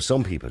 I know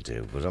some people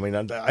do, but I mean,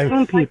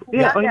 Some people.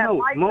 Yeah, I know.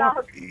 my More.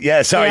 dog-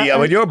 yeah. Sorry, Yeah. yeah.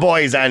 Well, your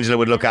boys, Angela,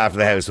 would look after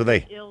the house, would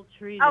they?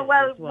 Ill-treated Oh,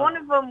 well, as well. one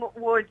of them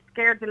would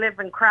scare the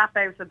living crap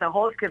out of the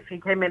Hulk if he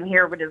came in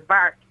here with his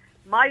bark.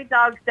 My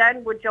dog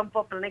then would jump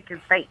up and lick his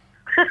face.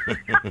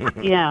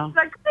 Yeah. He's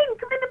like,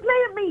 come in and play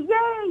with me,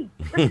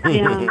 yay!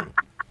 Yeah.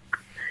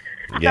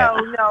 Yeah.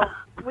 No,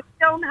 we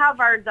don't have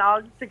our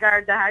dogs to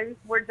guard the house.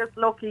 We're just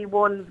lucky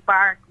one's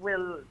bark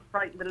will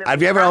frighten the living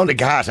Have you ever crap. owned a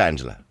cat,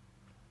 Angela?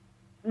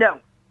 No.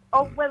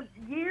 Oh, well,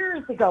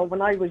 years ago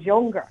when I was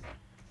younger,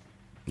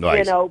 Right.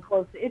 you know,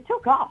 but it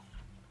took off.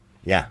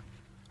 Yeah.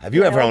 Have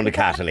you ever know, owned a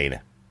cat,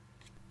 Alina?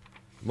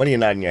 What are you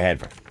nodding your head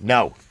for?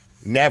 No.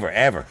 Never,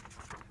 ever.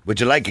 Would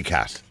you like a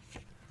cat?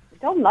 I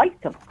don't like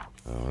them.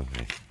 Oh,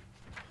 okay.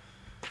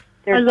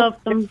 I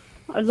love them.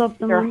 I love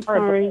them. They're I'm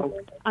sorry. horrible.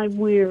 I'm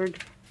weird.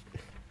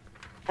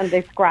 And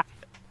they scratch.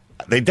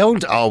 They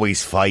don't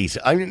always fight.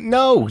 I mean,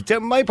 no.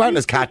 My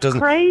partner's cat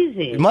doesn't.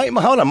 Crazy.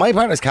 Hold on. My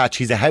partner's cat,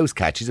 she's a house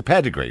cat. She's a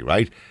pedigree,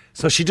 right?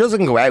 So she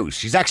doesn't go out.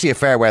 She's actually a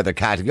fair weather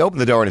cat. If you open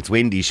the door and it's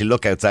windy, she'll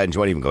look outside and she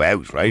won't even go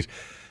out, right?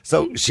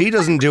 So she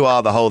doesn't do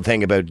all the whole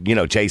thing about,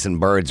 chasing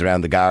birds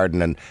around the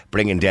garden and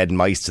bringing dead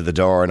mice to the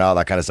door and all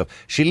that kind of stuff.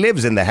 She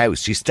lives in the house.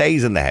 She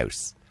stays in the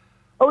house.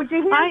 Oh, do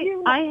you hear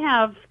you? I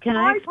have. Can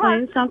I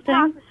explain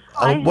something?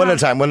 Oh, one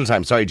at a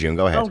time. Sorry, June,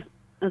 go ahead.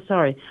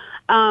 Sorry.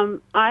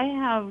 I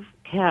have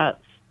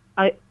cats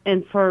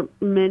And for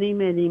many,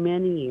 many,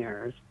 many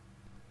years,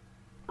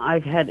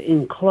 I've had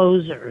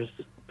enclosures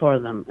for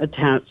them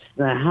attached to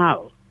the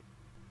house,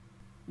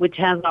 which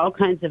has all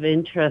kinds of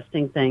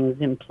interesting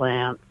things in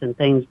plants and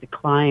things to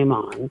climb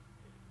on.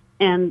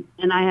 And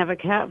I have a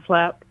cat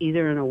flap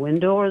either in a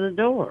window or the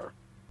door.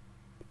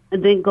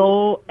 And they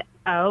go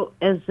out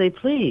as they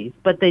please,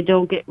 but they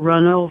don't get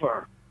run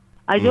over.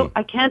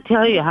 I can't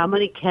tell you how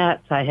many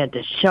cats I had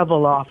to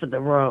shovel off of the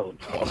road.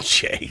 Oh,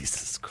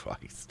 Jesus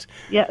Christ.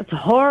 Yeah, it's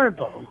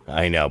horrible.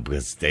 I know,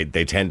 because they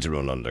tend to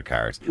run under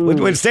cars.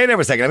 We'll stay there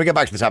for a second. Let me get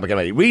back to the topic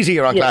anyway. Rita,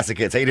 you're on Classic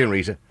Hits. How you doing,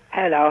 Rita?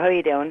 Hello, how are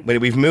you doing? Well,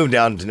 we've moved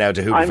on to now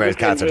to who prefers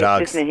cats or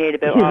dogs. I'm just hearing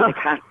about all the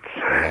cats.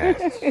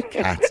 Yes,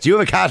 cats. Do you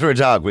have a cat or a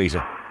dog,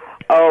 Rita?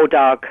 Oh,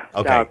 dog.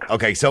 Okay. Dog.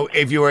 Okay. So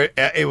if you were,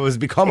 it was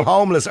become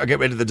homeless or get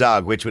rid of the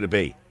dog, which would it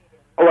be?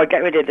 Oh, I'd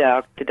get rid of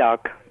the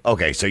dog.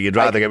 Okay, so you'd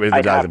rather get rid of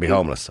the dog than be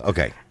homeless.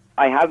 Okay.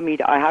 I have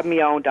my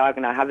own dog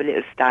and I have a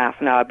little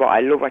staff now, but I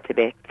love her to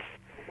bits.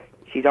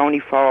 She's only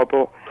 4,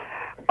 but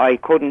I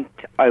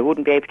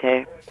wouldn't be able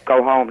to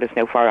go homeless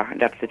now for her, and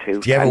that's the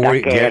truth. Do you ever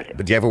worry?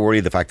 Do you ever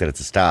worry the fact that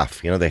it's a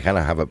staff? You know, they kind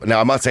of have a. Now,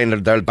 I'm not saying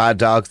they're bad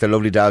dogs; they're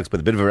lovely dogs, but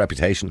a bit of a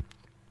reputation.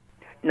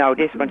 No,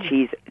 this one,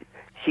 she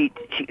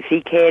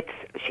kids.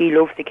 She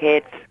loves the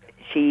kids.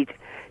 She'd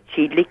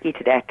lick you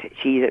to death.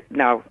 She's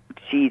not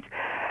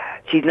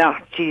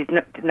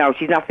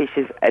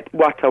vicious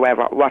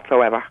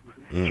whatsoever.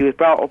 She was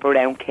brought up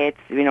around kids.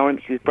 You know,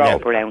 she was brought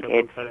up around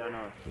kids.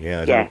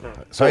 Yeah.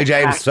 Sorry,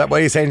 James. What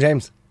are you saying,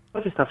 James? I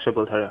just have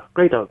Staffordshire Terrier.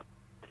 Great dog.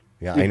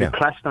 Yeah, I know. We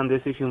clashed on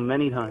this issue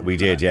many times. We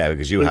did, yeah,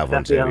 because you have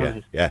one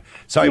too. Yeah.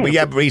 Sorry,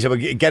 but Rita,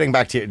 getting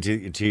back to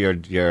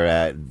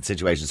your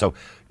situation. So,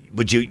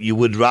 you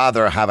would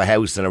rather have a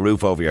house and a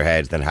roof over your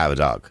head than have a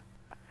dog?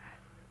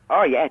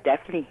 Oh yeah,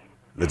 definitely.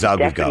 The dog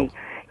would go.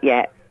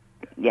 Yeah.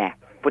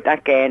 But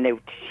that girl now,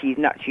 she's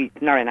not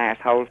an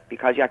asshole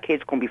because your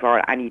kids come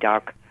before any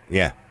dog.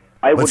 Yeah.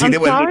 I'm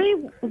sorry.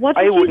 What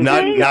did you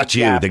say? Not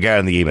you, the girl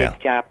in the email.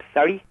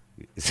 Sorry.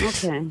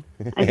 Okay.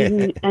 I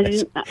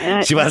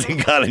didn't. She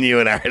wasn't calling you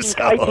an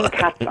arsehole.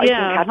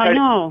 I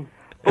know.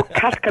 But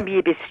cats can be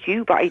a bit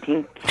stupid, I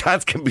think.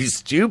 Cats can be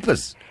stupid?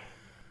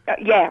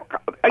 Yeah.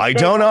 I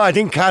don't know. I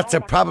think cats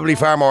are probably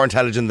far more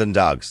intelligent than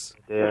dogs.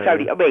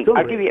 Sorry, wait.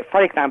 I'll give you,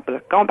 for example,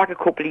 going back a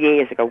couple of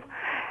years ago,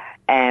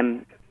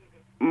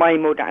 my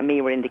mother and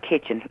me were in the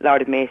kitchen,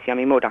 Lord of mercy on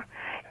my mother,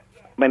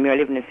 when we were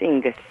living in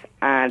Singles,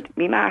 and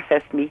my ma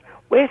says to me,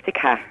 "Where's the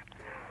cat?"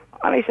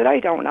 And I said,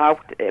 "I don't know."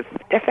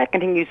 The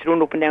second thing used to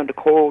run up and down the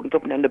cold and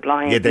up and down the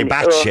blinds. Yeah, they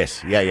bat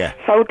shit. Yeah.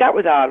 So that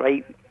was all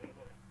right.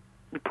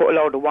 We put a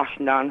load of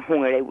washing on,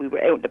 hung it out. We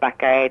were out in the back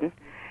garden.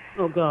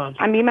 Oh, God.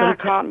 And my ma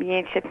called me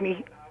and said to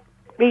me,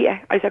 "Rita,"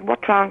 I said,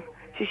 "What's wrong?"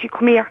 She said,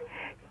 "Come here.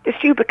 The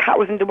stupid cat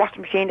was in the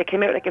washing machine that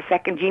came out like a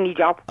second genie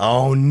job."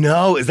 Oh,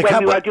 no. Is the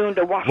cat... we were doing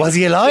the washing. Was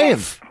he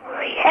alive?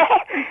 Yeah.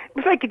 It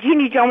was like a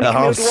genie job when he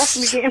came out the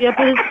washing machine. Yeah,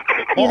 but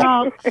you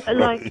know,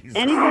 like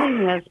anybody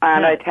who has pets,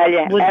 and I tell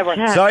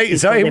you,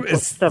 sorry, they put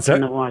stuff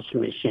in the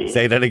washing machine.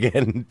 Say that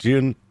again,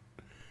 June.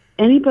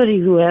 Anybody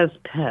who has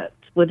pets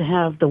would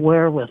have the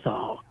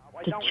wherewithal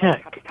to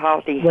check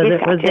whether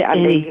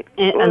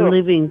there's a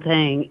living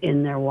thing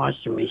in their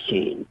washing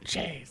machine.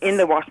 Jeez. In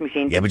the washing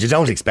machine. Yeah, but you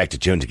don't expect a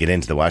June to get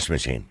into the washing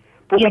machine.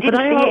 But we didn't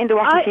see it in the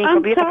washing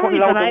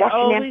machine. I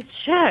always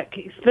check,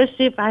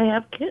 especially if I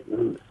have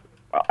kittens.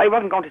 I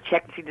wasn't going to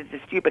check to see that the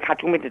stupid cat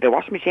come into the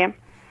washing machine.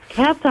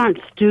 Cats aren't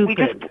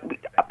stupid.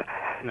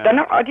 They're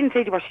not. I didn't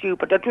say they were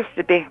stupid. They're just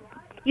a bit.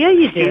 Yeah,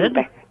 you did.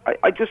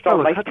 I just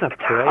don't like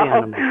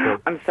them.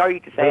 I'm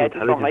sorry to say, I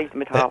just don't like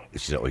them at all.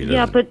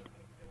 Yeah, but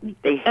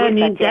I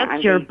mean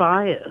that's your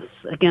bias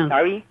against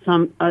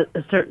a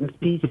certain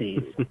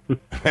species.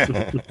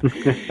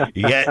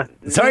 Yeah.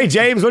 Sorry,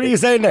 James. What are you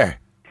saying there?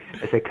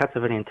 I say cats are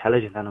very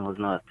intelligent animals,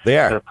 not. They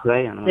are. They're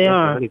prey animals. They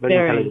are very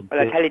intelligent. Well,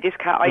 I tell you, this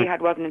cat I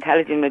had wasn't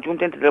intelligent. I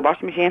jumped into the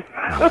washing machine.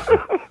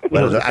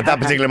 Well, at that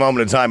particular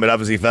moment in time, it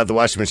obviously felt the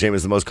washing machine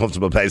was the most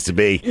comfortable place to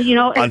be. You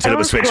know, until it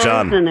was switched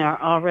on. In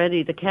there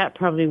already, the cat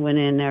probably went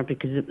in there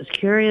because it was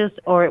curious,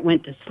 or it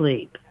went to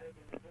sleep.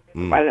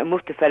 Well, it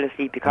must have fell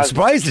asleep because. I'm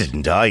surprised it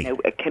didn't die.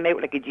 It came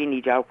out like a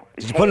genie job.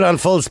 Did you put it on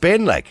full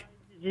spin, like?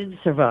 It did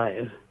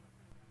survive.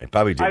 It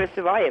probably did. I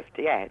survived.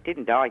 Yeah, it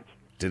didn't die.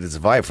 Did it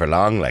survive for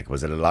long? Like,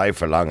 was it alive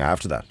for long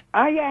after that?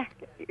 Oh, yeah.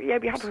 Yeah,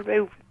 we had it for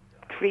about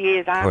 3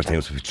 years after. Poor thing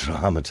was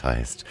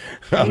traumatised.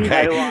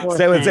 Okay,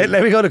 so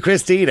let me go to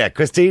Christina.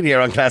 Christina,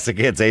 you're on Classic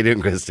Hits. How you doing,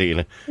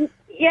 Christina?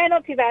 Yeah,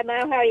 not too bad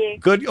now. How are you?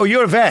 Good. Oh,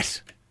 you're a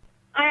vet?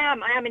 I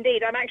am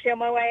indeed. I'm actually on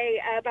my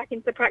way back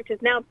into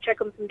practice now to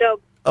check on some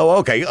dogs. Oh,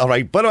 okay. All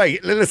right. By the way,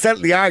 let's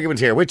settle the argument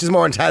here. Which is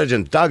more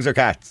intelligent, dogs or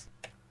cats?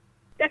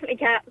 Definitely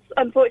cats,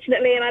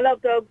 unfortunately, and I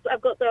love dogs.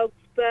 I've got dogs,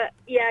 but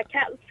yeah,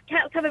 cats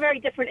have a very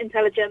different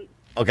intelligence.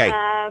 Okay.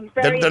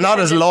 They're not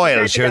as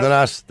loyal, sure they're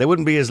not. They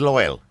wouldn't be as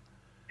loyal.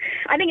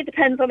 I think it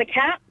depends on the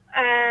cat.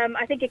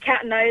 I think a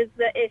cat knows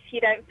that if you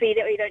don't feed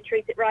it or you don't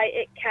treat it right,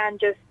 it can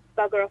just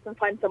bugger off and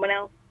find someone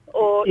else,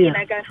 or go and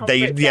hunt for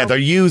itself. They're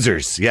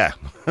users. Yeah.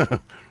 They're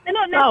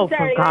They're not Oh, for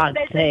necessarily. God's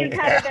They sake,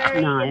 just have a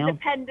very Niall.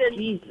 independent.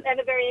 Jesus. They have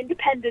a very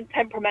independent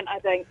temperament, I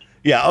think.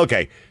 Yeah,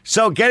 okay.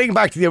 So getting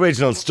back to the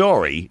original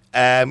story,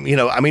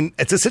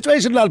 it's a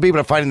situation a lot of people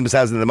are finding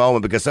themselves in the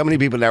moment because so many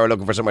people now are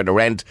looking for somewhere to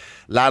rent.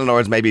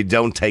 Landlords maybe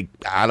don't take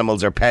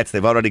animals or pets.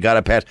 They've already got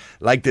a pet,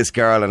 like this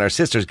girl, and her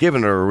sister's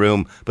given her a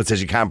room but says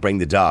she can't bring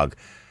the dog.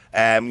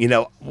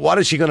 What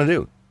is she going to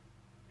do?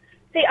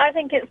 See, I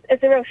think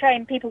it's a real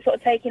shame people sort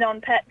of taking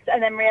on pets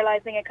and then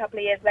realising a couple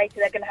of years later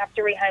they're going to have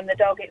to rehome the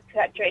dog,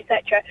 etc.,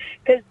 etc.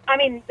 Because,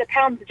 the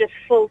towns are just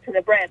full to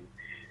the brim.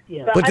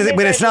 Yeah. But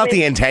it's not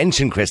the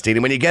intention, Christine.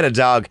 And when you get a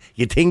dog,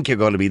 you think you're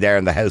going to be there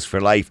in the house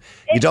for life.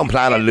 You don't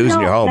plan on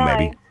losing your home,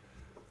 maybe.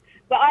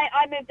 But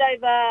I moved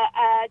over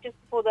just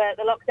before the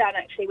lockdown,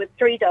 actually, with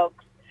 3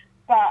 dogs.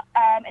 But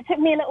it took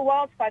me a little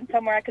while to find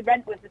somewhere I could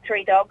rent with the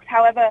 3 dogs.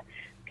 However,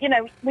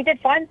 we did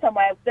find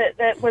somewhere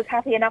that was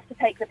happy enough to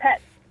take the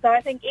pets. So I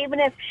think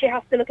even if she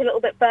has to look a little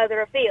bit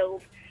further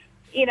afield,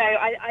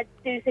 I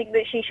do think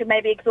that she should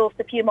maybe exhaust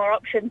a few more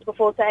options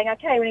before saying,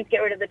 okay, we need to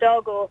get rid of the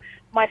dog, or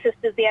my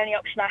sister's the only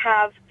option I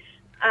have.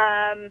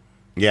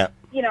 Yeah.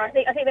 I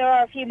think there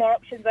are a few more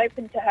options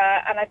open to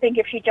her, and I think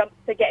if she jumps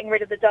to getting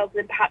rid of the dog,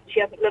 then perhaps she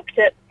hasn't looked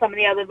at some of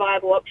the other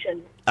viable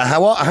options.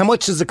 How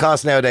much does it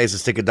cost nowadays to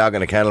stick a dog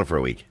in a kennel for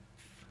a week?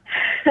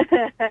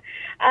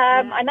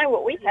 I know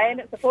what we pay, and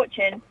it's a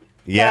fortune.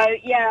 Yeah. So,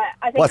 yeah.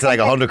 I think What's it, like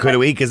 £100 a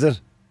week, is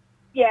it?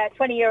 Yeah,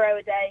 €20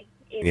 a day.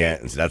 Easy.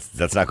 Yeah, so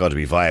that's not going to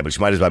be viable. She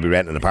might as well be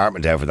renting an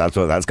apartment there for that.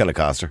 So that's going to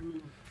cost her.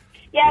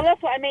 Yeah,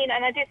 that's what I mean,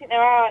 and I do think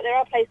there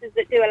are places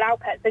that do allow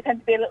pets. They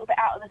tend to be a little bit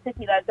out of the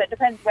city, though, so it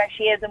depends where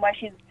she is and where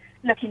she's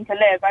looking to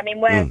live. I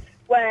mean,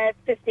 we're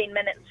 15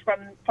 minutes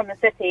from the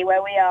city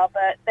where we are,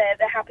 but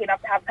they're happy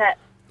enough to have pets.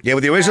 Yeah,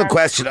 well, the original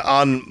question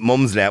on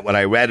Mumsnet, when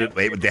I read it,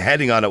 the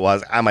heading on it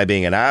was, am I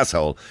being an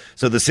asshole?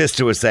 So the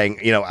sister was saying,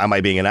 am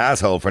I being an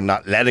asshole for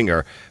not letting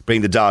her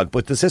bring the dog?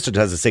 But the sister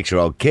has a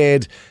 6-year-old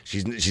kid.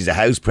 She's a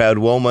house-proud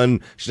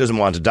woman. She doesn't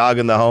want a dog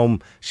in the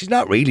home. She's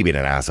not really being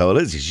an asshole,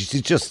 is she?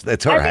 She's just,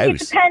 it's her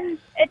house.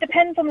 It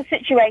depends on the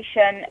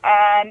situation.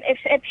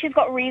 If she's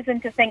got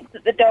reason to think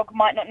that the dog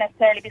might not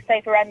necessarily be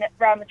safe around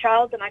the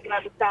child, then I can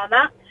understand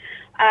that.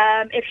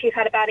 If she's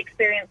had a bad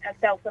experience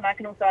herself, then I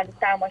can also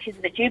understand why she's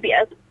a bit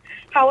dubious.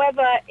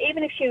 However,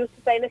 even if she was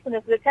to say, listen,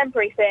 this is a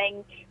temporary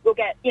thing, we'll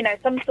get,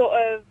 some sort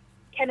of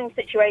kennel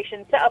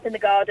situation set up in the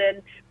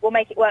garden, we'll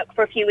make it work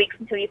for a few weeks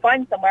until you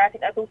find somewhere, I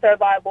think that's also a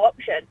viable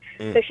option.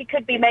 So she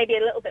could be maybe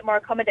a little bit more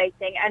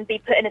accommodating and be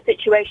put in a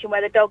situation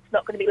where the dog's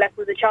not going to be left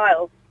with a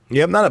child.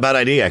 Yeah, not a bad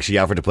idea, actually.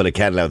 Offered to put a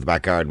kennel out the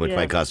back garden, which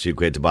might cost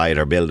 £2 to buy it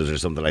or build it or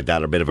something like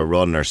that, or a bit of a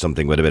run or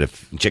something with a bit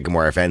of chicken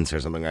wire fence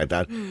or something like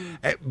that.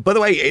 By the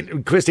way,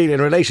 Christine,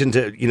 in relation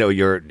to,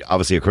 your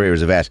obviously your career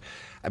as a vet,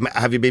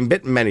 have you been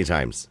bitten many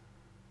times?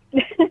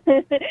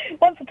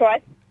 Once or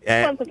twice.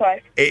 Once or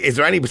twice. Is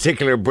there any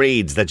particular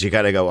breeds that you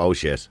kind of go, oh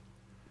shit?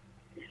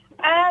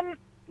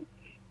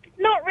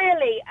 Not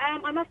really.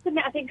 I must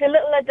admit, I think the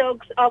littler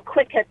dogs are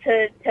quicker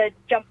to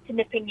jump to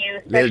nipping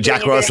you. Little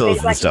Jack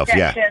Russells and stuff,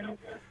 yeah.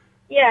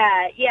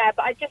 Yeah,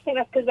 but I just think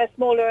that's because they're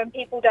smaller and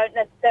people don't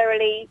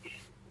necessarily,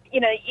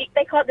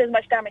 they can't do as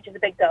much damage as a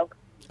big dog.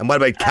 And what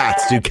about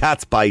cats? Do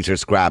cats bite or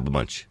scrab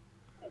much?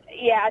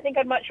 Yeah, I think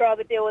I'd much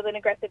rather deal with an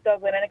aggressive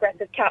dog than an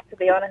aggressive cat, to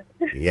be honest.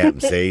 Yeah,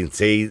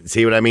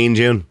 see what I mean,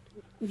 June?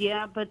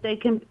 Yeah, but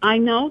I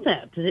know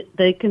that.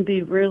 They can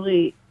be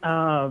really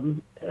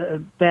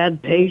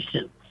bad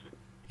patients.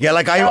 Yeah,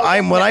 like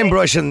when I'm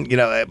brushing,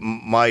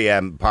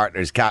 my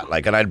partner's cat,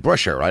 and I'd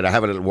brush her, right? I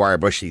have a little wire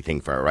brushy thing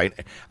for her, right?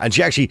 And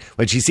she actually,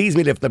 when she sees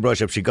me lift the brush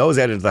up, she goes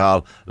out into the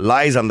hall,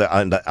 lies on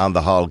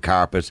the hall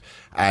carpet,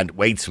 and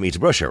waits for me to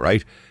brush her,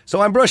 right? So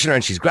I'm brushing her,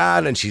 and she's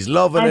grand, and she's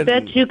loving it. I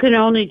bet you can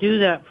only do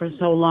that for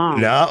so long.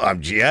 No,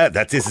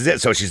 this is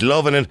it. So she's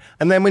loving it,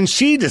 and then when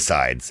she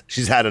decides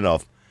she's had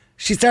enough,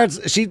 she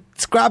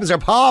scrabs her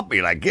paw at me,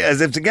 as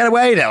if to get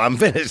away now. I'm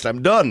finished.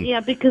 I'm done. Yeah,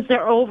 because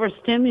they're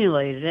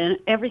overstimulated, and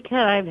every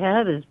cat I've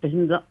had has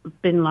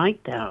been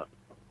like that.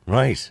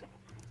 Right.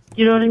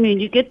 You know what I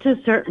mean? You get to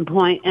a certain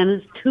point, and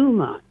it's too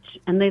much,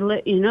 and they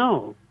let you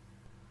know.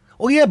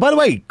 Oh yeah. By the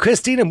way,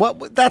 Christina,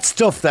 what that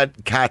stuff that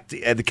the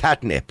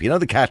catnip?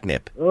 The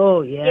catnip.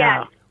 Oh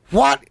yeah.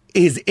 What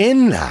is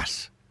in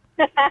that?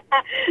 So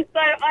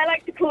I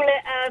like to call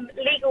it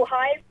legal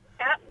highs.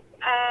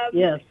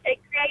 Yes. It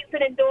creates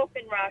an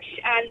endorphin rush,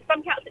 and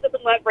some cats it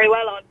doesn't work very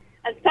well on,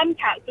 and some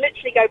cats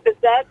literally go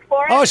berserk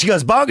for it. Oh, she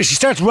goes bonkers. She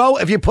starts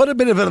if you put a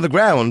bit of it on the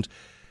ground,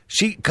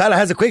 she kind of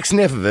has a quick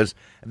sniff of it,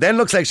 then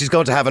looks like she's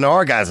going to have an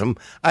orgasm,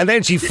 and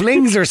then she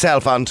flings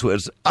herself onto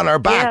it on her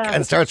back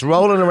and starts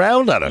rolling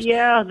around on it.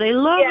 Yeah, they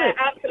love it. Yeah,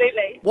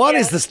 absolutely. What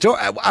is the story,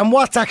 and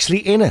what's actually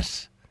in it?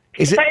 So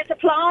it's a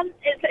plant.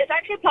 It's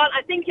actually a plant.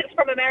 I think it's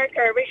from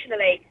America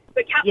originally,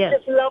 but cats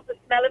just love the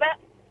smell of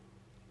it.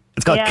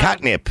 It's called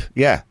catnip,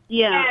 Yeah,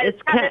 it's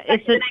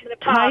a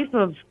type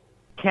of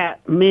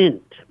cat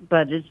mint,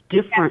 but it's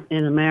different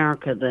in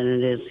America than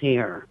it is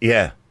here.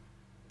 Yeah.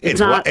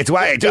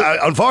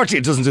 Unfortunately,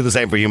 it doesn't do the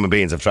same for human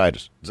beings. I've tried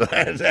it.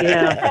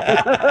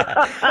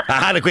 I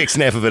had a quick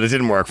sniff of it. It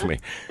didn't work for me.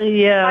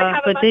 Yeah,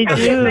 but they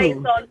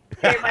do.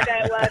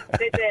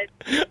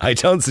 I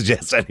don't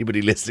suggest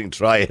anybody listening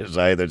try it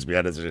either, to be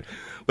honest with you.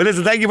 Well,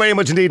 listen, thank you very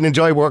much indeed, and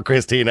enjoy work,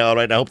 Christina. All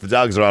right, I hope the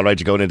dogs are all right.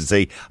 You're going in to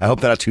see. I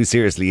hope they're not too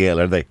seriously ill,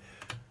 are they?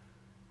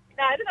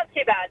 No, they're not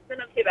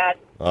too bad.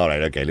 All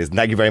right, okay. Listen,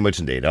 thank you very much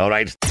indeed. All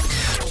right.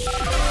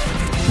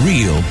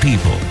 Real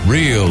people,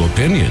 real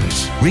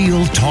opinions,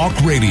 real talk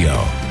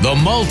radio. The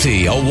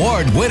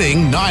multi-award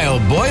winning Niall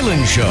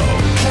Boylan Show.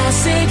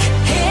 Classic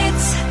hit.